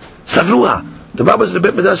kasher. Savruha. The Rabbi is a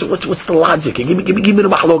bit medash. What's the logic? Give me the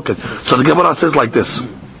machloket. So the Gemara says like this.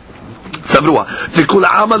 Savruha. V'kula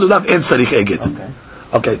amal lulav en sarich eged.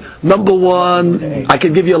 Okay. Number one, I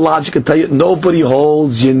can give you a logic and tell you nobody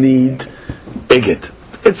holds you need eged.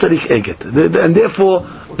 It's sarich eged, and therefore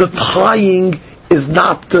the tying is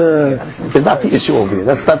not the issue over here.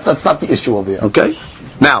 That's not the issue over here. Okay.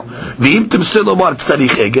 Now, v'im timsil omar sarich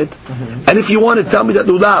eged, and if you want to tell me that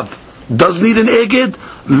lulav does need an eged,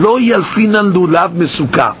 lo yalfinan lulav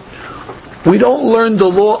misukah. We don't learn the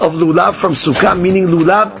law of lulav from sukkah, meaning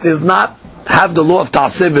lulav does not have the law of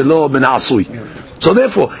ta'aseh v'lo min asui. So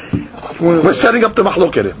therefore, we're setting up the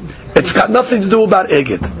mahloket. It's got nothing to do about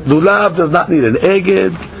eged. Lulav does not need an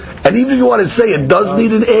eged, and even if you want to say it does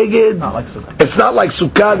need an eged, it's not like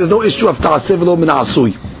sukkah. There's no issue of ta'aseh v'lo min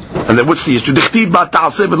asui. And then what's the issue? Dichtiv ba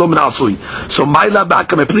ta'aseh v'lo min asui. So ma'ila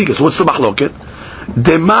ba'akam epligas. What's the mahloket?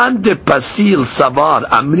 Demand de pasil savar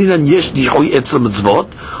amrinan yesh dihui etzel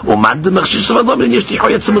mitzvot, or man de machshir savar amrinan yesh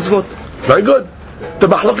dihui etzel mitzvot. Very good. The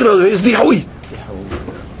mahloket is dihui,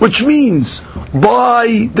 which means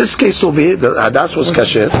by this case over here, the hadas was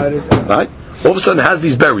kasher, right? All of a sudden it has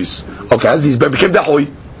these berries. Okay, has these berries became dahui.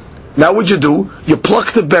 Now what'd you do? You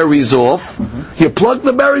pluck the berries off. You pluck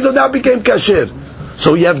the berries off. Now it became kasher.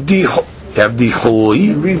 So you have dihui. How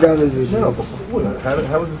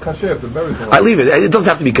is it kasher if the berries grew on? I leave it. It doesn't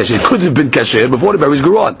have to be kasher. It could have been kasher before the berries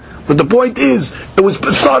grew on. But the point is, it was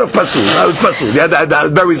sort of pasul. It was pasul. You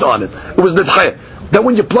had berries on it. It was nitcheh. Then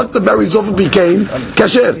when you pluck the berries off, it became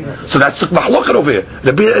kasher. So that's the mahloket over here.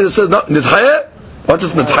 The It says no nitcheh. What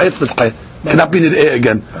is nitcheh? It's nitcheh. Cannot be nitcheh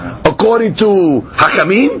again. According to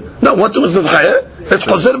Hakamim, no. Once it was nitcheh, it's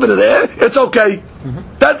preserved in air. It's okay.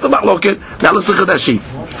 That's the mahloket. Now let's look at Rashi.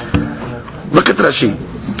 Look at Rashi.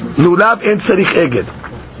 Lulav en sarich eged.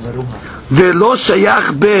 Ve'lo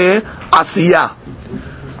shayach be'asiyah.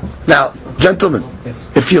 Now, gentlemen,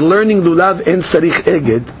 if you're learning lulav en sarich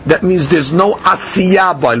eged, that means there's no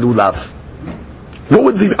asiyah by lulav. What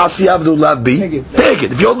would the asiyah of lulav be?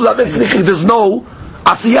 Eged. If you're lulav en sarich eged, there's no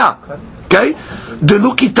asiyah. Okay?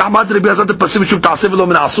 Deluki ta'amad Rabbi Azad pasim mishum ta'aseh v'lo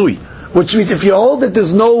min asui. Which means if you hold that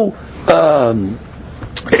there's no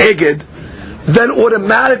eged, then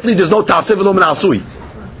automatically there's no ta'aseh v'lo min asui.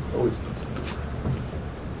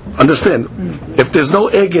 Understand? If there's no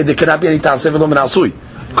eged, there cannot be any ta'aseh v'lo min asui.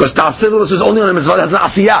 Because ta'aseh v'lo is only on a mitzvah that has an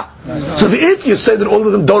asiyah. So if you say that all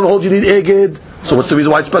of them don't hold you need eged, so what's the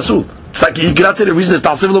reason why it's pasul? It's like you cannot say the reason is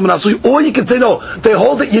ta'aseh v'lo min asui, or you can say no, they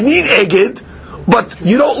hold that you need eged, but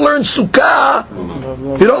you don't learn sukkah,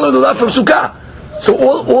 you don't learn the lot from sukkah. So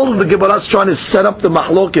all of the Gemara is trying to set up the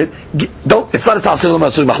mahloket. It's not a ta'aseh v'lo min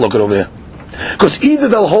asui mahloket over here. Because either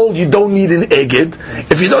they'll hold you don't need an eged.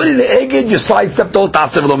 If you don't need an eged, you sidestep the whole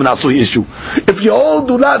ta'aseh v'lo min asui issue. If you hold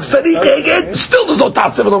do not sarich eged, still there's no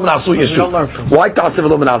ta'aseh v'lo min asui issue. Why ta'aseh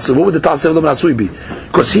v'lo min asui? What would the ta'aseh v'lo min asui be?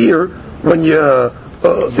 Because here, when you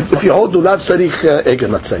if you hold do not sarich eged,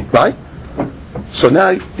 let's say, right? So now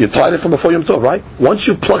you tried it from before Yom Tov, right? Once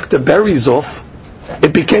you pluck the berries off,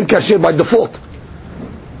 it became kasher by default.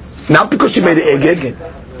 Not because you made an eged.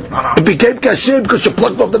 It became kasher because you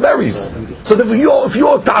plucked off the berries. So if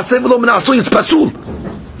you're ta'aseh v'lo min asui, it's pasul.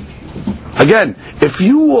 Again, if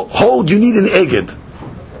you hold you need an eged,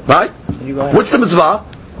 right? What's the mitzvah?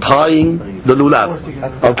 Tying the lulav.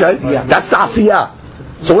 Okay? That's the asiyah.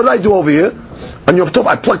 So what did I do over here? On Yom Tov,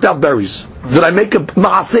 I plucked out berries. Did I make a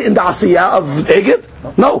ma'aseh in the asiyah of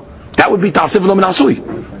eged? No. That would be ta'aseh v'lo min asui.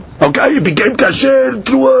 Okay, it became kasher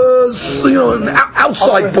through an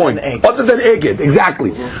outside point, other than eged.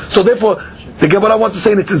 Exactly. So therefore, the Gemara wants to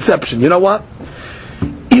say in its inception, you know what?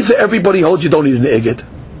 Either everybody holds you don't need an eged,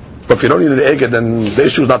 or if you don't need an eged, then the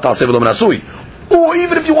issue is not ta'aseh v'lo menasui. Or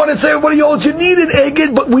even if you want to say everybody holds you need an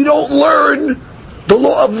eged, but we don't learn the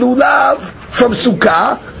law of lulav from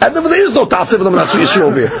Sukkah, and there is no ta'aseh v'lo menasui issue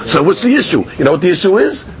over here. So what's the issue? You know what the issue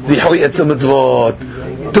is? Dihui etzem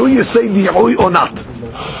mitzvot. Do you say dihui or not?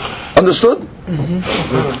 Understood? Mm-hmm.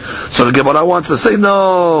 So the Gemara wants to say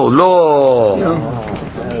no.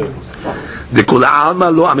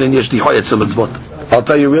 I'll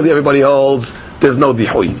tell you, really, everybody holds there's no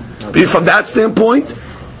dihui. From that standpoint,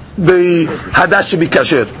 the hadash should be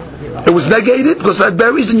kasher. It was negated because that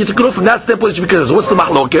berries, and you took it off. From that standpoint, it should be kasher. So what's the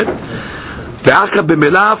mahloket?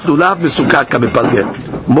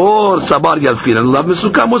 More sabar yalfin lulav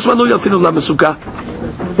mesukah, more sabar yalfin lulav mesukah.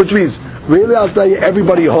 Which means, really, I'll tell you,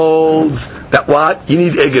 everybody holds that what? You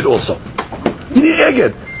need eged also. You need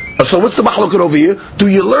eged. So what's the mahloket over here? Do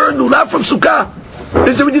you learn lulav from Sukkah?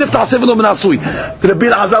 Is there a need of ta'aseh v'lo menasui? The Rabbi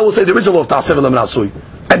Azar will say there is a law of ta'aseh v'lo menasui.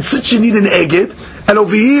 And since you need an eged, and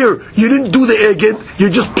over here you didn't do the eged, you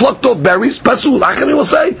just plucked off berries, pasul. Achami will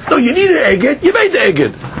say, no, you need an eged, you made the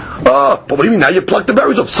eged. But what do you mean? Now you plucked the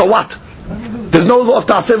berries off. So what? There's no law of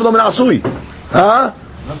ta'aseh v'lo menasui. Huh?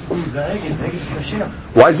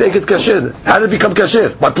 Why is the eged kasher? How did it become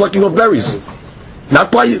kasher? By plucking off berries. Not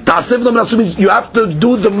by ta'aseh v'lo menasui means you have to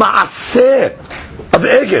do the ma'aseh of the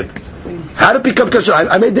eged. How did it become kasher?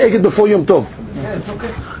 I made the eged before Yom Tov. Yeah, it's okay.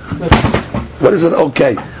 What is it?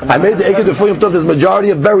 Okay. I made the eged before Yom Tov. There's majority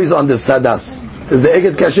of berries on this sadas. Is the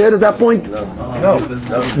eged kasher at that point? No.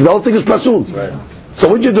 The whole thing is pasul. Right. So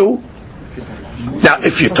what'd you do? Now,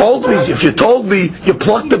 if you told me you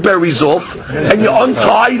plucked the berries off and you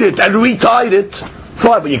untied it and retied it,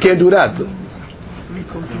 fine, but you can't do that.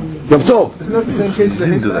 Yom Tov. Isn't that the same case that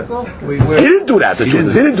he did that? He didn't do that. He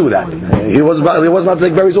didn't do that. He was not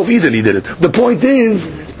taking berries off either. He did it. The point is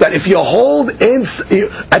that if you hold at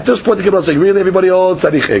this point, the Gemara is saying, really, everybody holds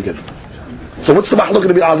tzarich eged. So what's the mahluk going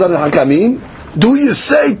to be Azar and Hakamim? Do you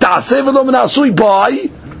say ta'aseh v'lo menasui by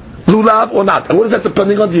lulav or not? And what is that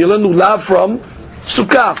depending on? Do you learn lulav from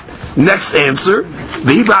Sukkah? Next answer,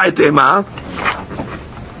 v'hi ba'etema.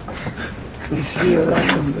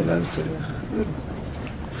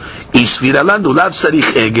 Isfira lan lulav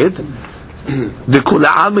tzarich eged, dekul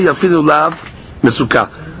ha'am yafin lulav mesukah.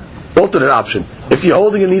 Alternate option. If you're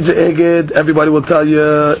holding and needs an eged, everybody will tell you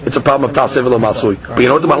it's a problem of ta'aseh v'lo masui. But you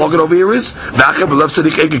know what the mahloket over here is? V'acher b'lav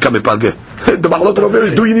tzarich eged kamipalge. The mahloket over here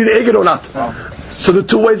is, do you need an eged or not? So the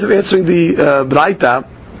two ways of answering the braita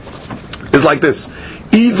is like this.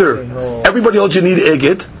 Either everybody holds you need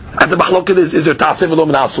eged, and the mahloket is there ta'aseh v'lo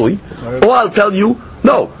masui, or I'll tell you,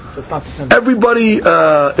 no. Everybody,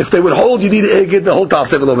 if they would hold you need an eged, the whole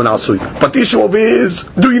ta'aseh v'lo menasui. But the issue over here is,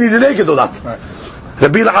 do you need an eged or not?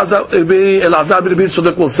 Rabbi Elazar bin Rabbi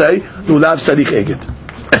Tzadok will say, lulav tzarich eged.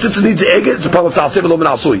 And since it needs an eged, it's a problem of ta'aseh v'lo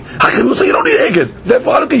menasui. Hakim will say, you don't need an eged.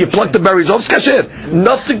 Therefore, okay, you pluck the berries off, it's kasher.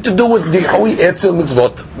 Nothing to do with dihui etzel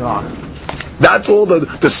mitzvot. That's all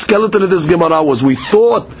the skeleton of this Gemara was. We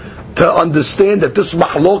thought to understand that this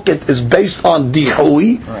mahloket is based on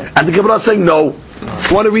dihui, and the Gemara is saying no.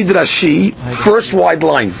 I want to read the Rashi, first wide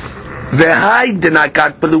line.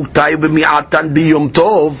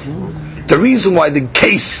 The reason why the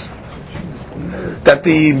case that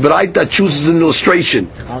the Braita chooses an illustration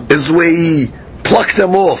is where he plucked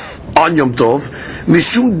them off on Yom Tov,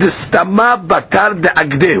 mishum distama batar de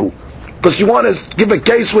agdehu, because you want to give a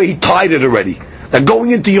case where he tied it already. Now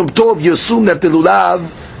going into Yom Tov, you assume that the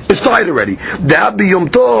lulav is tied already. De'ab bi Yom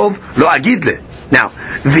Tov lo agidle. Now,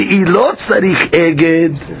 v'ilot tzarich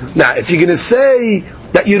eged. Now, if you're going to say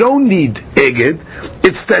that you don't need eged,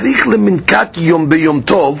 it's tzarich leminkat yom b'yom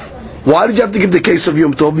tov. Why did you have to give the case of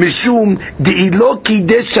Yom Tov? Mishum di'ilo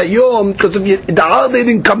kidesh hayom, because if the holiday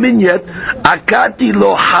didn't come in yet, akati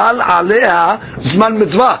lo hal aleha zman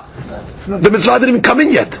mitzvah. The mitzvah didn't even come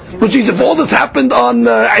in yet. Which means if all this happened on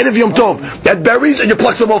Erev Yom Tov, you had berries and you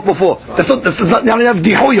plucked them off before. That's not now you have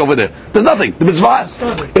dihui over there. There's nothing. The mitzvah,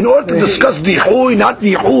 in order to discuss dihui, not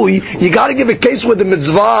dihui, you got to give a case where the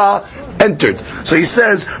mitzvah entered. So he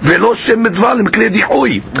says, Velo shem mitzvah lemkle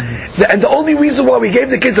dihui. And the only reason why we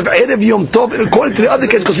gave the case of Erev Yom Tov, according to the other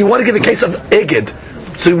case, because we want to give a case of Eged.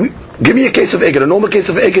 So give me a case of Eged. A normal case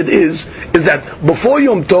of Eged is that before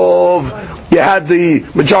Yom Tov, you had the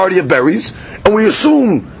majority of berries, and we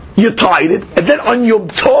assume you tied it, and then on Yom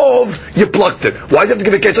Tov, you plucked it. Why do you have to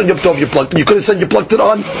give a case on Yom Tov you plucked it? You could have said you plucked it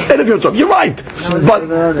on Erev Yom Tov. You're right.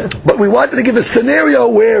 But we wanted to give a scenario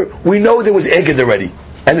where we know there was Eged already.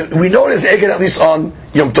 And we know there's Eged at least on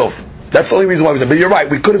Yom Tov. That's the only reason why we said. But you're right,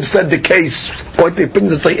 we could have said the case, or the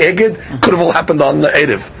opinions that say Eged, could have all happened on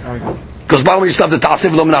Erev. Because by the way, you still have the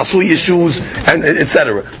Ta'asif Lo Menasui issues, and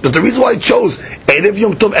etc. But the reason why I chose Erev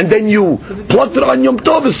Yom Tov, and then you plugged it on Yom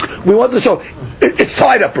Tov, is we wanted to show, it's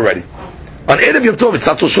tied up already. On Erev Yom Tov, it's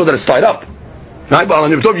not so sure that it's tied up. Right? But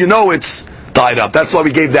on Yom Tov, you know it's tied up. That's why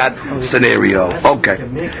we gave that scenario. Okay.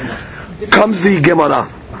 Comes the Gemara.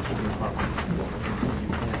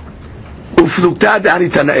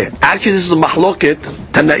 Actually, this is a mahloket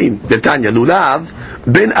Tanaim. The Tanya Lulav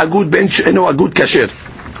ben agud ben she'eno agud kasher.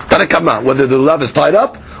 Tarakama, whether the lulav is tied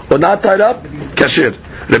up or not tied up, kasher.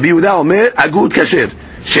 Rabbi Yehuda omer agud kasher.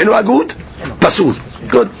 She'eno agud pasul.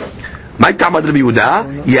 Good. My tamad Rabbi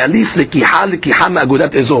Yehuda yalif lekiha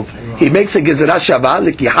me'agudat ezov. He makes a gezerah shava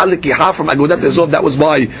lekiha from agudat ezov. That was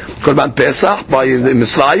by Korban Pesach, by the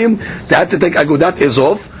Mitzrayim. They had to take agudat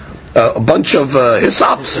ezov, a bunch of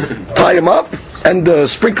hysops, tie him up, and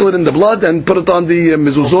sprinkle it in the blood and put it on the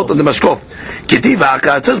mezuzot and the mashkot. Ketiva,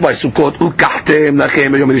 it says by Sukkot, ulkahtem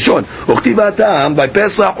lachem yom rishon. Uktiva tam by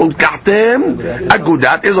Pesach, ulkahtem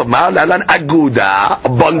agudat ezov. Ma'alalan aguda, a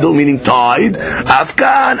bundle meaning tied.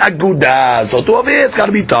 Afkan aguda, so two of it's got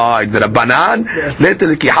to be tied. The Rabbanan, let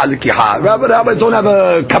lekiha. Rabbis don't have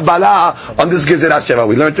a Kabbalah on this gezerah sheva.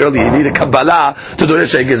 We learned earlier, you need a Kabbalah to do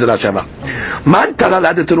this gezerah sheva. Man taral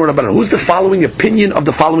adatunu Rabbanan. Who's the following opinion of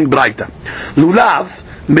the following braita? Lulav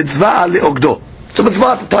mitzvah leogdo. So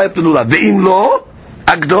mitzvah to tie up the lulav. Ve'im lo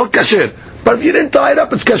agdo kasher. But if you didn't tie it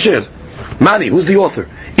up, it's kasher. Mani, who's the author?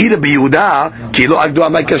 Ida biyuda kilo agdo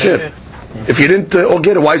amay kasher. If you didn't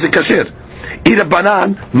get it, why is it kasher? Ida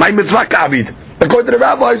banan my mitzvah ka'abid. According to the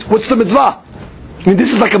rabbis, what's the mitzvah? I mean,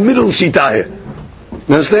 this is like a middle shita here.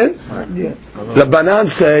 You understand? Yeah. The banan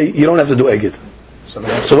say you don't have to do eged.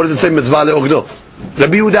 So what does it say mitzvah leogdo?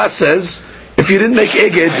 Rabbi Yehuda says, if you didn't make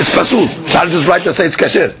eged, it's pasul. Shall just write to say it's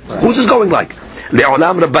kasher. Who's this going like?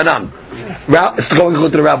 Le'olam rabbanan. It's going to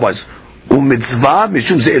the rabbis. U'mitzvah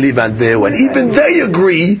mishum ze'eli bandeu. And even they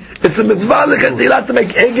agree, it's a mitzvah lechatzilah to make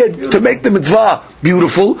eged, to make the mitzvah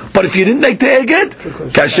beautiful. But if you didn't make the eged,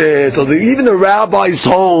 kasher. So even the rabbis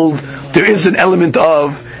hold there is an element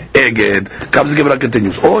of eged. Comes the Gemara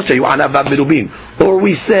continues. Or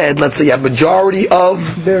we said, let's say you have majority of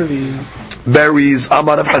berries,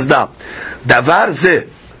 Amar of Hasda. Davar ze,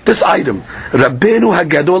 this item, Rabbeinu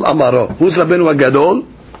Hagadol Amaro. Who's Rabbeinu Hagadol?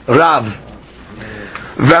 Rav.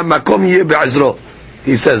 V'makom yeh be'azro.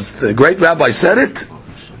 He says, the great rabbi said it,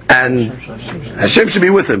 and Hashem should be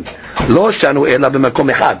with him. Lo shanu ela b'makom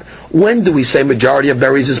echad. When do we say majority of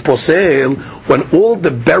berries is posel? When all the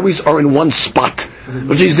berries are in one spot.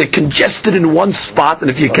 Which means they're congested in one spot, and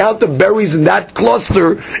if you count the berries in that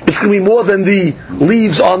cluster, it's going to be more than the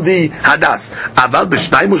leaves on the hadas.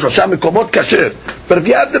 But if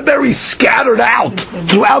you have the berries scattered out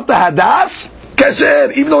throughout the hadas,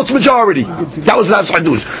 kasher, even though it's majority. That was Rav's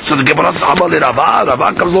hadush. So the Gemara says,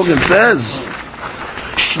 Rava comes along and says,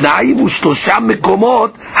 Shnayim u'shlosha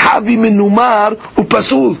mekomot havi menumar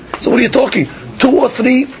u'pasul. So what are you talking? 2 or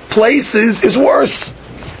 3 places is worse,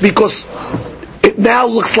 because it now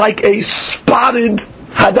looks like a spotted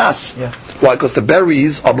hadas. Yeah. Why? Because the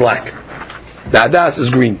berries are black. The hadas is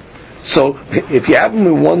green. So if you have them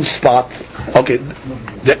in one spot, okay,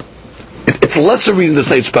 it's less a reason to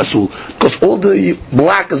say it's pasul, because all the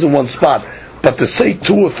black is in one spot. But to say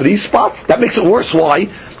 2 or 3 spots, that makes it worse. Why?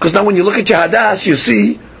 Because now when you look at your hadas, you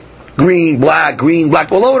see green, black,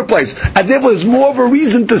 all over the place. And therefore there's more of a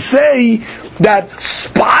reason to say that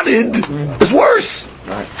spotted is worse.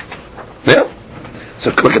 Right. Yeah?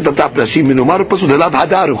 So look at the top. Rashi minumar pasul. They love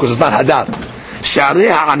hadaru because it's not hadar. Sharei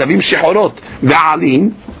ha'anavim shehorot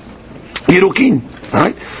ve'alim yirukin.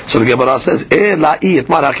 Right? So the Gemara says,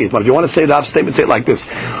 if you want to say Rav's statement, say it like this.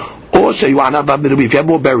 If you have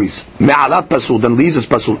more berries, me'alat pasul, then leaves is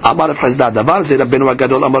pasul. Amar of Hasda, davar ze Rabbeinu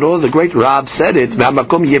Hagadol Amaro, the great Rav said it,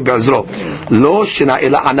 ve'hamakom yeh be'ezro. Lo shena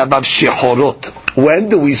ela anavav shehorot. When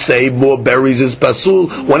do we say more berries is pasul?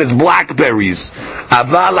 When it's blackberries.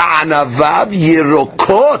 Aval anavav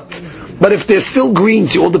yerokot. But if they're still green,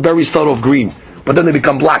 see all the berries start off green, but then they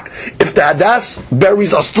become black. If the hadas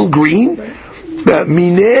berries are still green,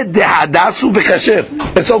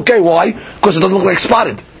 it's okay. Why? Because it doesn't look like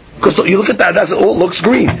spotted. Because you look at that, it all looks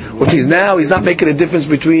green. Which is now, he's not making a difference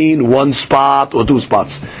between 1 spot or 2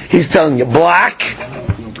 spots. He's telling you, black,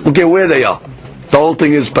 okay, where they are. The whole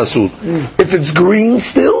thing is pasul. If it's green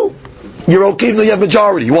still, you're okay even though you have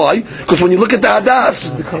majority. Why? Because when you look at the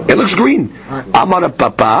hadas, it looks green. Amar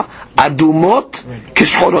papa, adumot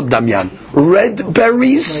kishorot damyan. Red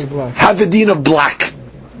berries have the deen of black.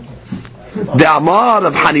 The Amar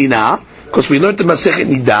of Hanina, Because we learned the Masechet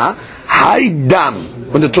Nida, Hai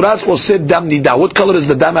Dam. When the Torah said Dam Nida, what color does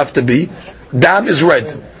the Dam have to be? Dam is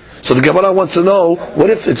red. So the Gemara wants to know, what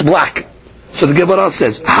if it's black? So the Gemara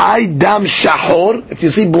says, Hai Dam Shahor, if you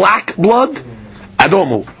see black blood,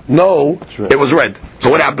 Adomu. No, it was red. So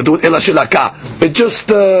what happened to it? Ela Shilaka. It just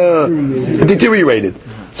deteriorated.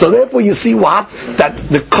 So therefore you see what? That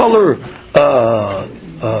the color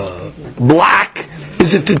black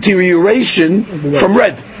is a deterioration from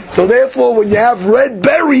red. So therefore when you have red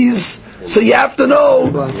berries, so you have to know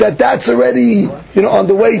that that's already, on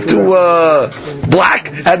the way to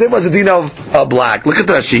black. And there was a din of black. Look at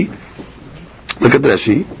Rashi.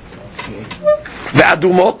 The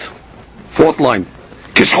Adumot, fourth line.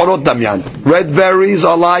 Kishorot Damyan. Red berries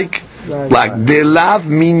are like black. Delav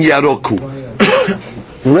min yaroku.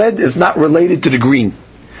 Red is not related to the green.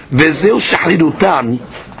 Vezil shahridutan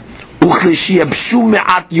uchleshiyabshu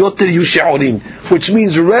me'at yoter yushaorin. Which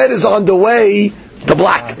means red is on the way to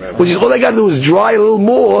black. Which is all they got to do is dry a little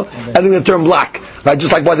more and then they turn black. Right?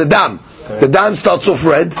 Just like by the dam. The dam starts off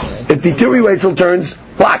red, it deteriorates and turns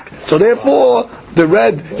black. So therefore, the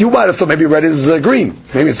red, you might have thought maybe red is green.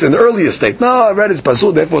 Maybe it's in the earlier state. No, red is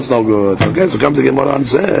pasul, therefore it's no good. Okay, so comes the Gemara and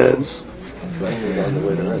says,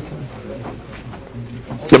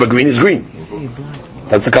 yeah, but green is green.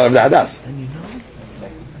 That's the color of the hadas.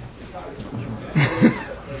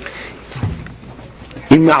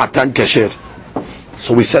 Ima'atan kasher.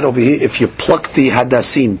 So we said over here, if you pluck the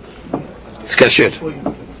hadasim, it's kasher.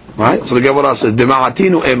 Right? So the Gemara says,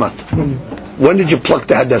 Dema'atinu emat. When did you pluck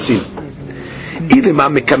the hadasim?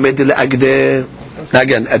 Now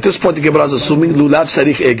again, at this point the Gemara is assuming lulav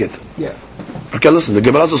sarich eged. Okay, listen, the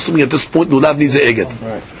Gemara is assuming at this point lulav needs an eged.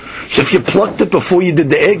 Right. So if you plucked it before you did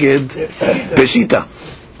the eged, peshita.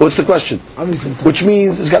 What's the question? Which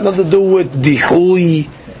means it's got nothing to do with dihui.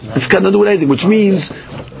 It's got nothing to do with anything. Which means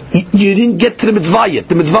you didn't get to the mitzvah yet.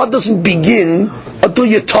 The mitzvah doesn't begin until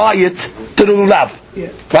you tie it to the lulav.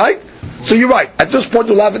 Right? So you're right. At this point,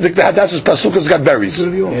 lulav, the hadas is pasuk, it's got berries.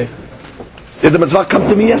 Did the mitzvah come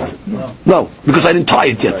to me yet? No, because I didn't tie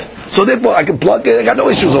it yet. So therefore, I can plug it. I got no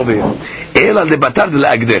issues over here.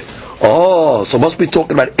 Oh, so must be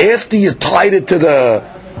talking about after you tied it to the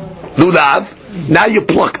lulav, now you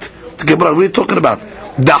plucked. What are we talking about?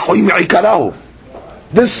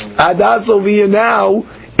 This hadas over here now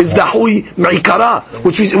is dahui me'ikara,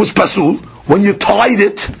 which means it was pasul. When you tied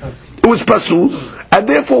it, it was pasul. And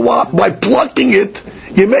therefore, what? By plucking it,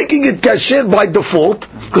 you're making it kasher by default,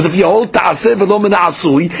 because if you hold ta'aseh v'lo min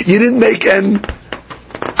ha'asui, you didn't make an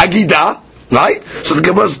agida, right? So the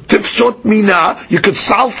Gemara says, tifshot mina, you could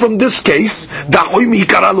solve from this case, dahui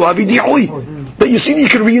me'ikara lo havi dihui. But you see that you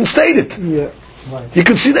can reinstate it. You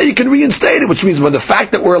can see that you can reinstate it, which means when the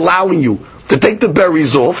fact that we're allowing you to take the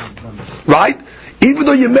berries off, right? Even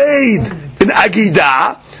though you made an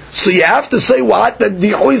agida, so you have to say what? That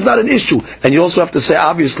the dihui is not an issue. And you also have to say,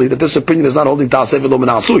 obviously, that this opinion is not holding ta'aseh v'lo min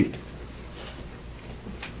ha'asui.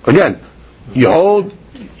 Again, you hold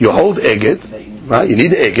eged, right? You need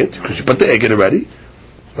the eged, because you put the eged already,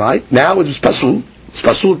 right? Now it's pasul. It's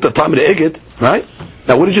pasul at the time of the eged, right?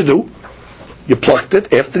 Now what did you do? You plucked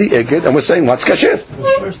it after the eged, and we're saying, what's kasher?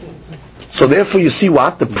 So therefore you see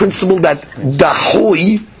what? The principle that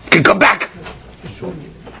dahui can come back.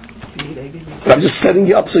 But I'm just setting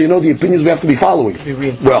you up so you know the opinions we have to be following.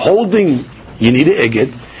 We're holding, you need an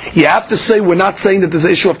eged. You have to say, we're not saying that there's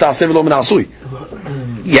an issue of ta'aseh v'lo min ha'asui.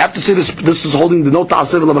 You have to say this is holding the no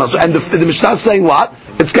ta'aseh v'lo min ha'asui. And the Mishnah is saying what?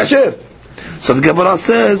 It's kasher. So the Gemara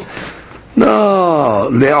says, no,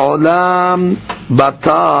 le'olam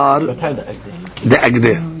batar the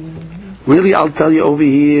eged. Really, I'll tell you over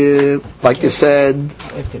here, like you said,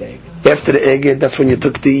 after the eged, that's when you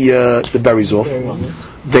took the berries off.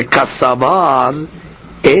 The kasavar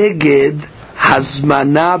eged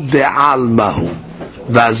hazmana be'almahu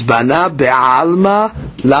v'hazmana be'alma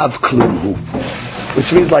lav klumhu,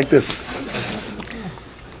 which means like this: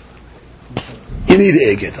 you need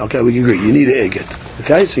an eged. Okay, we can agree. You need an eged.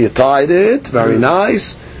 Okay, so you tied it, very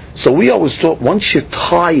nice. So we always thought once you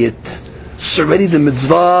tie it, it's already the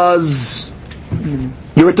mitzvahs.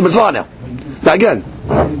 You're at the mitzvah now. Now again,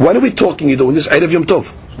 when are we talking? You're doing this Erev Yom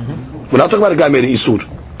Tov. We're not talking about a guy made an isur.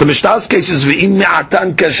 The Mishnah's case is v'im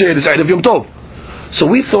me'atan kasher, it's Erev Yom Tov. So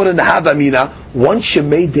we thought in the Havamina, once you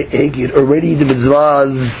made the eged, already the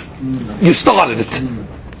mitzvahs, you started it.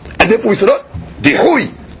 And therefore we said, oh,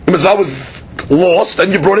 dihui. The mitzvah was lost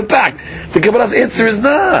and you brought it back. The Gemara's answer is,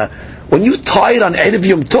 nah. When you tie it on Erev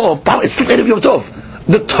Yom Tov, it's still Erev Yom Tov.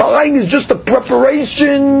 The tying is just a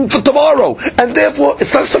preparation for tomorrow. And therefore,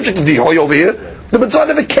 it's not subject to dihui over here. The mitzvah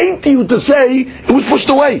never came to you to say it was pushed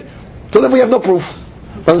away. So then we have no proof.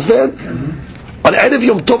 Understand? On Erev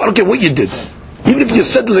Yom Tov, I don't care what you did. Even if you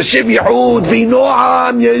said L'Shem Yehud,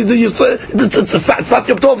 V'Noam, it's not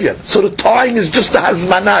Yom Tov yet. So the tying is just the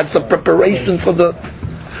hazmanah, it's the preparation for the...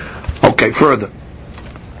 Okay, further.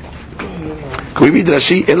 Can we read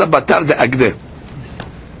Rashi? Ela batar de agde.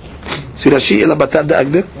 See Rashi? Ela batar de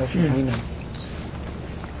agde?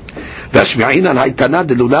 V'ashmi'inan haytana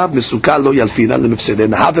de lulav mesukah lo yalfinan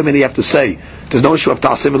lemefseden. However many you have to say, there's no issue of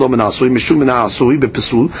ta'aseh v'lo min ha'asui, mishum min ha'asui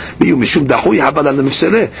bepesul, miyu mishum dahui havala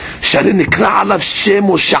lemefsedeh. Shari nikra alav shem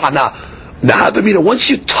o sha'ana. Now, however many, once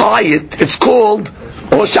you tie it, it's called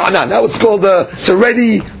o sha'ana. Now it's called, it's a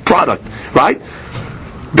ready product, right?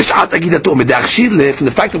 B'shat agidato medachshir lef, and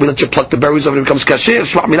the fact that we let you pluck the berries of it becomes kasher.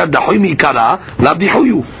 Shma' mina dahui mi'ikara, lav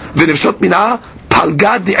dihuyu. V'nefshot mina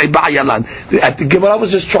palgad di'iba'yalan. The Gemara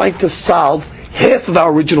was just trying to solve half of our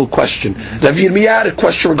original question. Rav Yirmiyah had a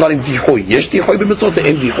question regarding dihoy. Yesh dihoy b'mitzvot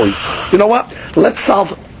and dihoy. You know what? Let's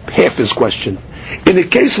solve half his question. In a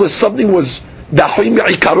case where something was dahoy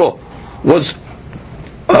mi'ikaro, was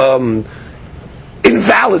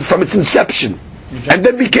invalid from its inception, and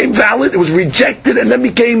then became valid, it was rejected and then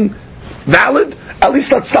became valid, at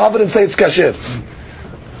least let's solve it and say it's kasher.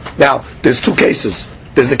 Now, there's two cases.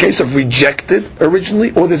 There's the case of rejected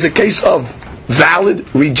originally, or there's a case of valid,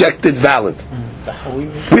 rejected, valid.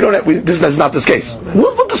 This is not this case.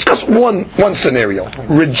 We'll discuss one scenario.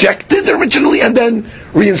 Rejected originally and then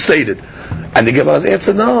reinstated. And the Gemara's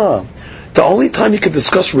answer, no. The only time you could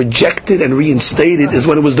discuss rejected and reinstated is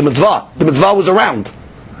when it was the mitzvah. The mitzvah was around.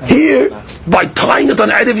 Here, by tying it on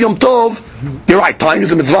Erev Yom Tov, you're right, tying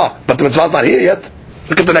is a mitzvah, but the mitzvah is not here yet.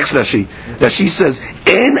 Look at the next Rashi. Rashi says,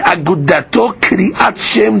 En agudato kri'at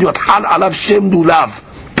shem yothal alav shem lulav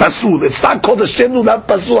pasul. It's not called a shem lulav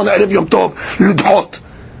pasul on Erev Yom Tov, ludhot.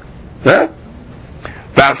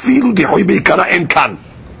 Va'afilu dihoy be'ikara en kan.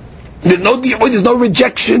 There's no dihoy, there's no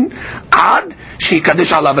rejection, ad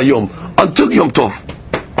sheikadesh alav hayom, until Yom Tov.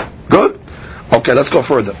 Good? Okay, let's go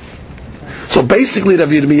further. So basically, Rav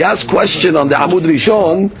Yirmiyah's question on the Amud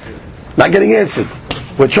Rishon not getting answered.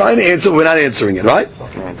 We're trying to answer, we're not answering it, right?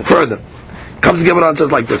 Further, comes the Gemara and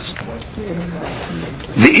says like this: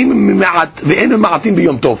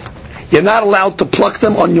 you're not allowed to pluck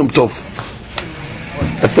them on Yom Tov.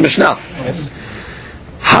 That's the Mishnah.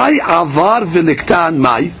 Hay avar v'liktan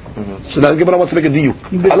mai. So now the Gemara wants to make a diyuk.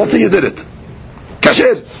 Let's say you did it.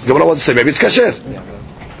 Kasher. Gemara wants to say maybe it's kasher.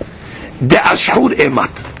 De ashur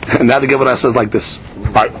emat. And now the Gemara says like this.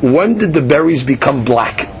 Alright, when did the berries become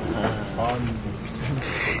black?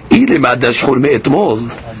 If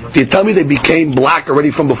you tell me they became black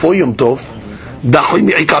already from before Yom Tov,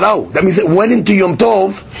 that means it went into Yom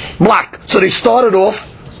Tov black. So they started off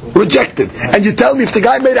rejected. And you tell me if the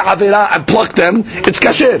guy made a avera and plucked them, it's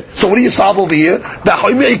kasher. So what do you solve over here?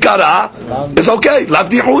 Dahoy mi'ikara is okay. Lav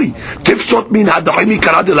dihoy. Tifshot min hadahoy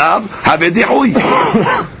mi'ikara de lav have dihoy.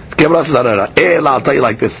 I'll tell you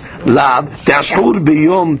like this. Lav de'ashur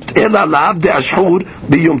biyom ela lav de'ashur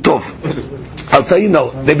biyom tov. I'll tell you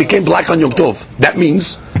no. They became black on Yom Tov. That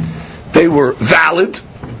means they were valid.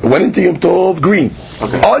 Went into Yom Tov green.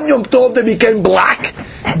 Okay. On Yom Tov they became black.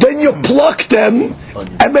 Then you plucked them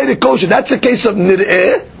and made it kosher. That's a case of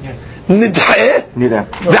nid'eh, nid'eh,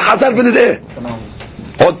 the hazar v'nid'eh.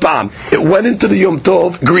 It went into the Yom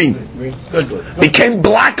Tov green. Good. Became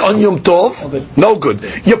black on Yom Tov. No good.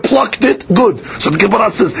 You plucked it. Good. So the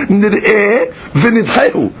Gemara says nid'eh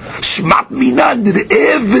v'nid'ehu. Shmat mina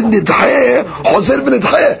nid'eh v'nid'eh hozer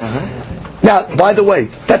v'nid'eh. Now, by the way,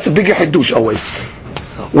 that's a bigger hadush always.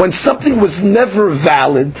 When something was never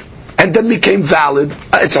valid and then became valid,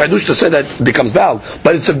 it's a hadush to say that it becomes valid,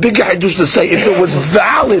 but it's a bigger hadush to say if it was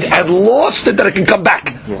valid and lost it, that it can come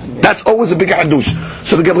back. That's always a bigger hadush.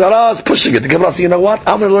 So the Gemara is pushing it. The Gemara says, you know what?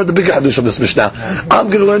 I'm going to learn the bigger hadush of this Mishnah. I'm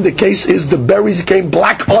going to learn the case is the berries came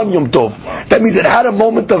black on Yom Tov. That means it had a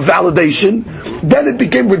moment of validation, then it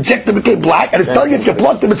became rejected, became black, and it's telling you if you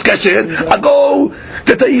plucked them, it's kasher. I go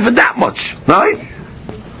that they even that much, right?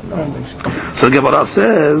 So the Gemara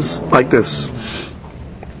says like this.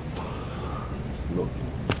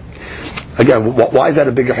 Again, why is that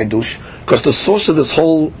a bigger hadush? Because the source of this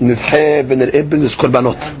whole nidheh and ibn is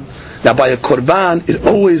korbanot. Now, by a korban, it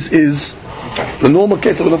always is the normal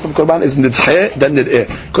case that we learn from korban is nidheh then nid'eh.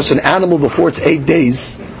 Because an animal before it's 8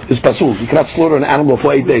 days is pasul. You cannot slaughter an animal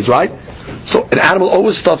before 8 days, right? So an animal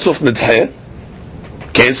always starts off nidheh,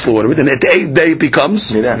 can't slaughter it, and at the 8th day it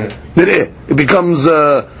becomes nid'eh. It becomes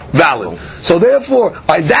valid. So therefore,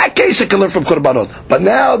 in that case, it can learn from korbanot. But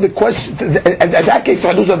now the question, in that case,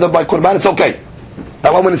 by korban, it's okay.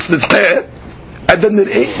 That one when it's nidheh, and then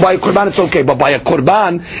by a korban, it's okay. But by a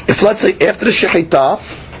korban, if let's say after the shechita,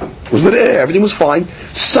 It was everything was fine.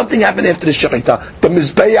 Something happened after the shechita. The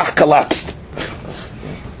mizbeach collapsed.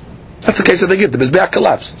 That's the case that they give. The mizbeach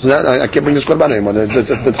collapsed. So I can't bring this korban anymore.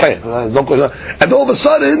 And all of a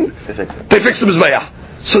sudden, they fixed the mizbeach.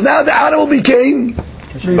 So now the animal became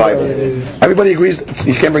viable. Everybody agrees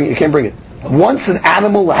you can't bring it. Once an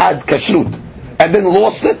animal had kashrut and then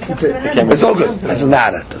lost it, it's all good. Doesn't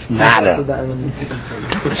matter.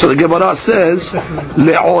 So the Gemara says,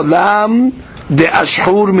 "Le'olam de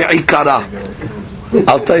ashur me'ikara."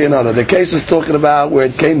 I'll tell you another. The case is talking about where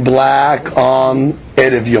it came black on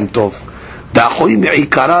Erev Yom Tov. Dahui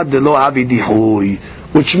me'ikara de lo havi dihui,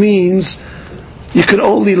 which means you can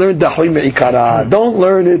only learn dahui me'ikara. Don't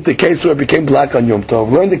learn it the case where it became black on Yom Tov.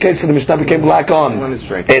 Learn the case where the Mishnah became black on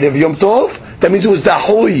Erev Yom Tov. That means it was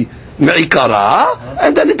dahui me'ikara,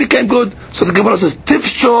 and then it became good. So the Gemara says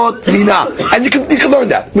tifshot mina, and you can learn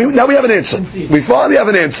that. Now we have an answer. We finally have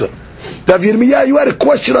an answer. Rav Yirmiyah, you had a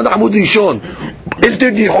question on the Amud Rishon. Is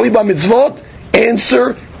there dihui by mitzvot?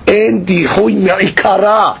 Answer: and dihui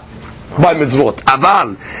me'ikara by mitzvot.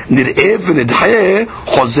 Aval nir'eh v'nidheh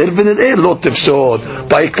chozer v'nir'eh lo tifshot.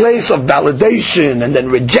 By a case of validation and then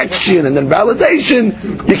rejection and then validation,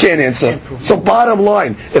 you can't answer. So bottom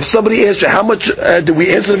line, if somebody asks you how much do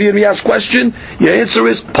we answer Rav Yirmiyah's question, your answer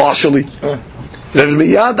is partially. Rav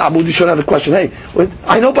Yirmiyah, the Amud Rishon had a question. Hey,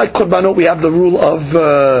 I know by korbanot we have the rule of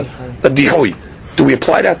the dihui. Do we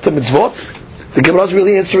apply that to mitzvot? The Gemara is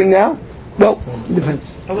really answering now. Well,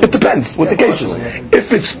 it depends what the case is.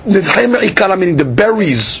 If it's nidhei me'ikara, meaning the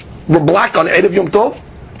berries were black on Erev Yom Tov,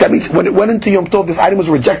 that means when it went into Yom Tov, this item was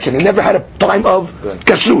a rejection. It never had a time of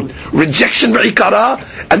kashrut. Rejection me'ikara,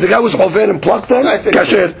 and the guy was over and plucked them.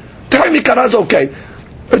 Kasher. Nidhei me'ikara is okay.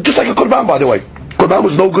 Just like a korban, by the way. Korban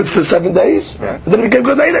was no good for 7 days, and then it became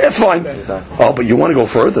good later. That's fine. Oh, but you want to go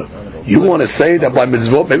further. You want to say that by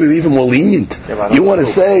mitzvot, maybe even more lenient. You want to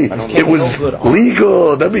say it was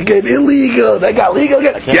legal, then became illegal, then got legal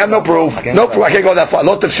again. You have no proof. No proof. I can't go that far.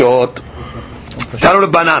 Lot of short. Tarot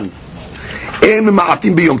of banan. Em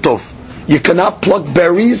ma'atim b'yom tov. You cannot pluck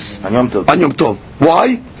berries on Yom Tov.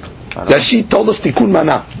 Why? Rashi told us tikkun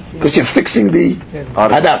mana, because you're fixing the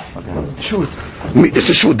hadas. It's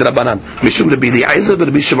a shud drabanan. Mishum Rabbi Eliezer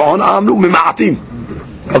v'Rabbi Shimon amnu mima'atim.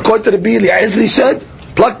 According to Rabbi Eliezer, he said,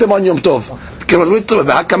 pluck them on Yom Tov.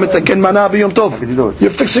 You're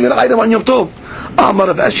fixing an item on Yom Tov. Amar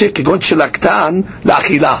Rav Asher kegon shelaktan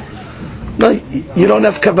la'achila. You don't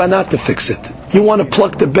have kavanah to fix it. You want to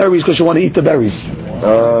pluck the berries because you want to eat the berries.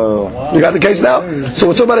 You got the case now? So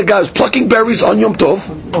we're talking about a guy who's plucking berries on Yom Tov,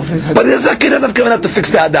 but he doesn't have kavanah to fix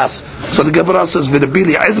the hadas. So the Gemara says, Rabbi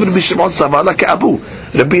Eliezer Rabbi Shimon savala ke'abu.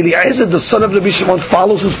 Rabbi Eliezer, the son of Rabbi Shimon,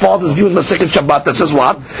 follows his father's view in the second Shabbat that says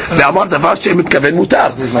what?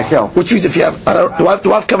 Which means if you have, do I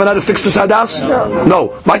have kavanah to fix this hadas?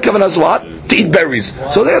 No. My kavanah is what? To eat berries.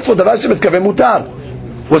 So therefore, the Rashi mitkaven mutar.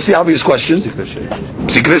 What's the obvious question?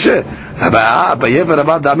 Psikreshe.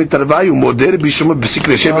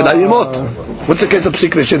 What's the case of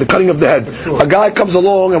psikreshe? The cutting of the head. A guy comes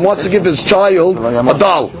along and wants to give his child a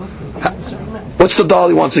doll. What's the doll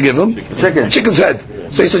he wants to give him? Chicken's head.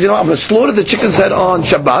 So he says, I'm going to slaughter the chicken's head on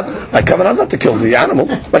Shabbat. My kavanah is not to kill the animal.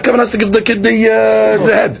 My kavanah is to give the kid the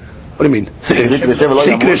head. What do you mean?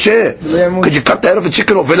 Could you cut the head of a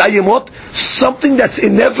chicken or v'la yemot? Something that's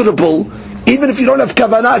inevitable. Even if you don't have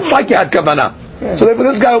kavanah, it's like you had kavanah. So therefore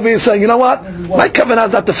this guy will be saying, you know what? My kavanah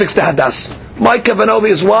is not to fix the hadas. My kavanah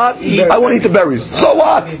is what? I want to eat the berries. So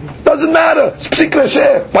what? Doesn't matter.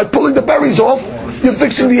 By pulling the berries off, you're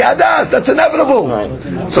fixing the hadas. That's inevitable.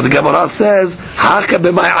 So the Gemara says, Haka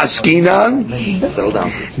b'may askinan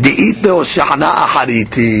di'ito sha'na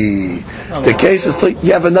ahariti. The case is,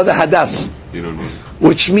 you have another hadas.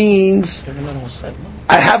 Which means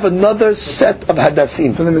I have another set of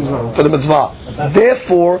hadassim for the mitzvah.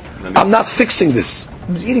 Therefore, I'm not fixing this.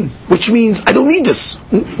 Which means I don't need this.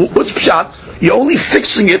 What's pshat? You're only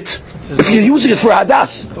fixing it if you're using it for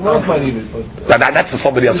hadas. Someone else might need it. That's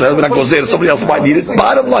somebody else. Somebody else might need it.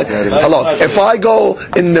 Bottom line, if I go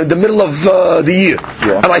in the middle of the year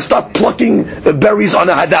and I start plucking berries on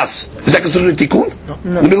a hadas, is that considered a tikkun?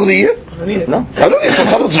 In the middle of the year? No. I don't need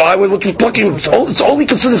it. Plucking. It's only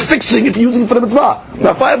considered fixing if you're using it for the mitzvah.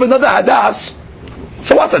 Now, if I have another hadas,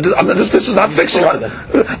 so what? This is not fixing. What?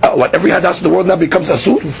 Every hadas in the world now becomes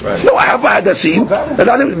asur? Right. No, I have a hadassim.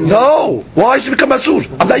 No. Why should it become asur?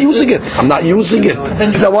 I'm not using it.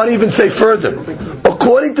 Because I want to even say further.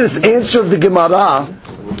 According to this answer of the Gemara,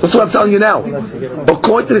 that's what I'm telling you now.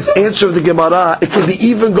 According to this answer of the Gemara, it could be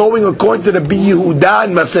even going according to the Rabbi Yehuda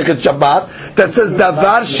in Masechet Shabbat that says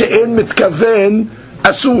davar she'en mitkaven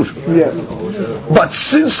asur. But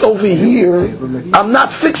since over here, I'm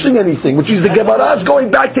not fixing anything, which is the Gemara is going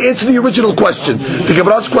back to answer the original question. The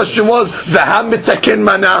Gemara's question was, V'ham mitaken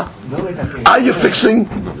mana. Are you fixing?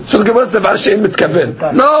 So the Gemara says, Davar she'en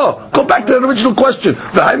mitkaven. No, go back to the original question.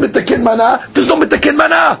 V'ham mitaken mana. There's no mitaken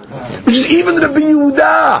mana. Which is even Rabbi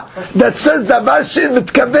Yehuda that says Davar she'en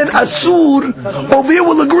mitkaven asur. Over here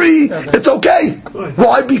will agree it's okay.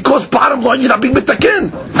 Why? Because bottom line, you're not being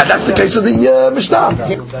mitaken. And that's the case of the Mishnah.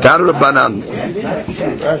 Tanu Rabbanan.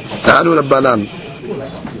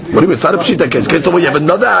 What do you mean? It's not a pshita case. Okay, so you have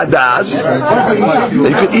another hadas. You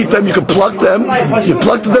can eat them. You can pluck them. You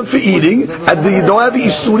pluck them for eating, and you don't have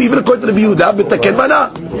isur even according to the Yehuda. B'taken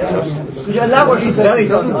mana.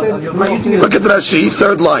 Look at Rashi,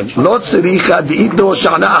 third line. Lo tzaricha di'itno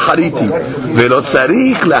shana achariti ve'lo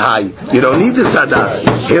tzarich lahai. You don't need this hadas.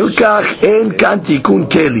 Hilkach en kan tikun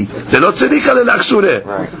keli. Ve'lo tzaricha lelachshure.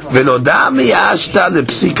 Ve'lo dami ashta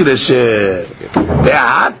lepsik resher.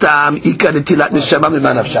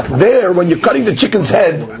 There, when you're cutting the chicken's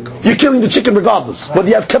head, you're killing the chicken regardless, whether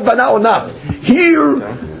you have kavanah or not. Here,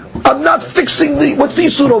 I'm not fixing what's the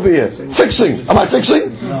isur over here? Fixing. Am I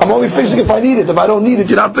fixing? I'm only fixing if I need it. If I don't need it,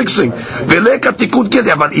 you're not fixing. Now,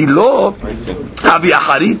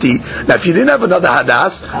 if you didn't have another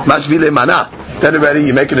hadas, then already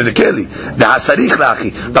you're making it a keli.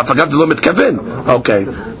 Okay.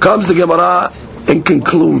 Comes the Gemara and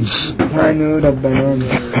concludes.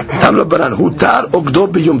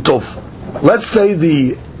 Let's say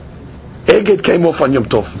the egg came off on Yom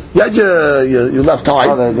Tov. You had your left eye.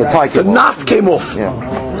 The knot came off. Yeah.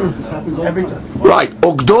 Right.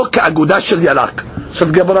 Ogdo ka'aguda shel yalak. So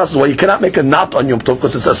the Gemara says, well, you cannot make a knot on Yom Tov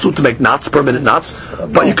because it's asur to make knots, permanent knots.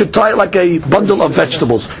 But you could tie it like a bundle of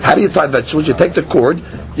vegetables. How do you tie vegetables? You take the cord,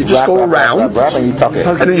 you just go around, and you tuck it.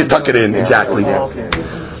 And then you tuck it in. Exactly.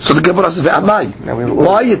 So the Gemara says,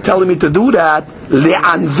 why are you telling me to do that?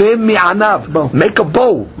 Make a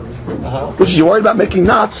bow. Which is, you're worried about making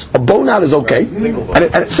knots. A bow knot is okay. And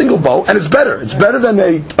it's single bow, and it's better. It's better than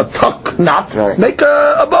a tuck knot. Right. Make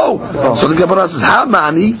a bow. So the Gemara says,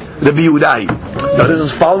 Hamani Rabbi Yehudai. Now this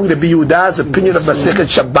is following Rabbi Yehuda's opinion of Masechet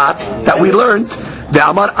Shabbat that we learned. The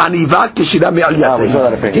Amar Aniva Keshira Me'al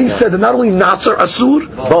Yatei. He said that not only knots are asur,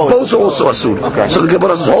 bows are also asur. Okay. So the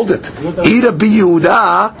Gemara says, hold it. Rabbi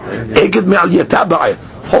Yehuda Eged Me'al Yatei.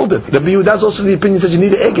 Hold it. Rabbi Yehuda is also the opinion that you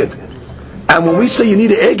need an eged. And when we say you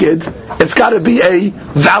need an eged, it's got to be a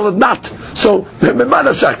valid knot. So,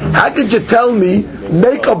 how could you tell me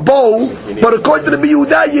make a bow, but according to the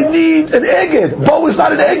Yehuda you need an eged? Bow is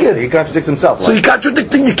not an eged. He contradicts himself. Right? So you're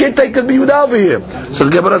contradicting. You can't take the Yehuda over here. So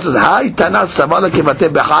the Gemara says, "Hai tanas savala kevate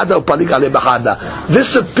bechada upalig ale bechada."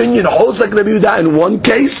 This opinion holds like the Yehuda in one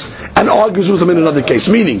case and argues with him in another case.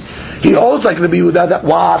 Meaning, he holds like the Yehuda that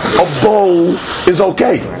what a bow is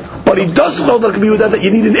okay, but he doesn't hold like the Yehuda that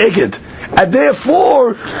you need an eged. And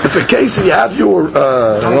therefore, if a case you have your he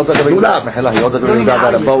holds that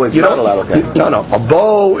a bow is not allowed. Okay. No, a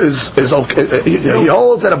bow is okay. He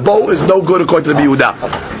holds that a bow is no good according to the Yehuda.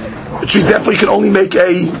 Which means therefore you can only make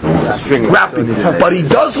a string wrapping. But he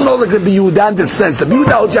doesn't know like the Yehuda in this sense. The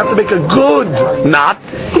Yehuda holds you have to make a good knot.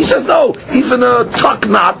 He says no, even a tuck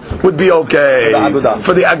knot would be okay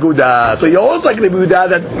for the aguda. So he holds like the Yehuda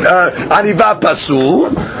that aniva pasul,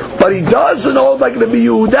 but he doesn't hold like the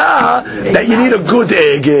Yehuda that you need a good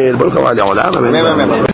egg.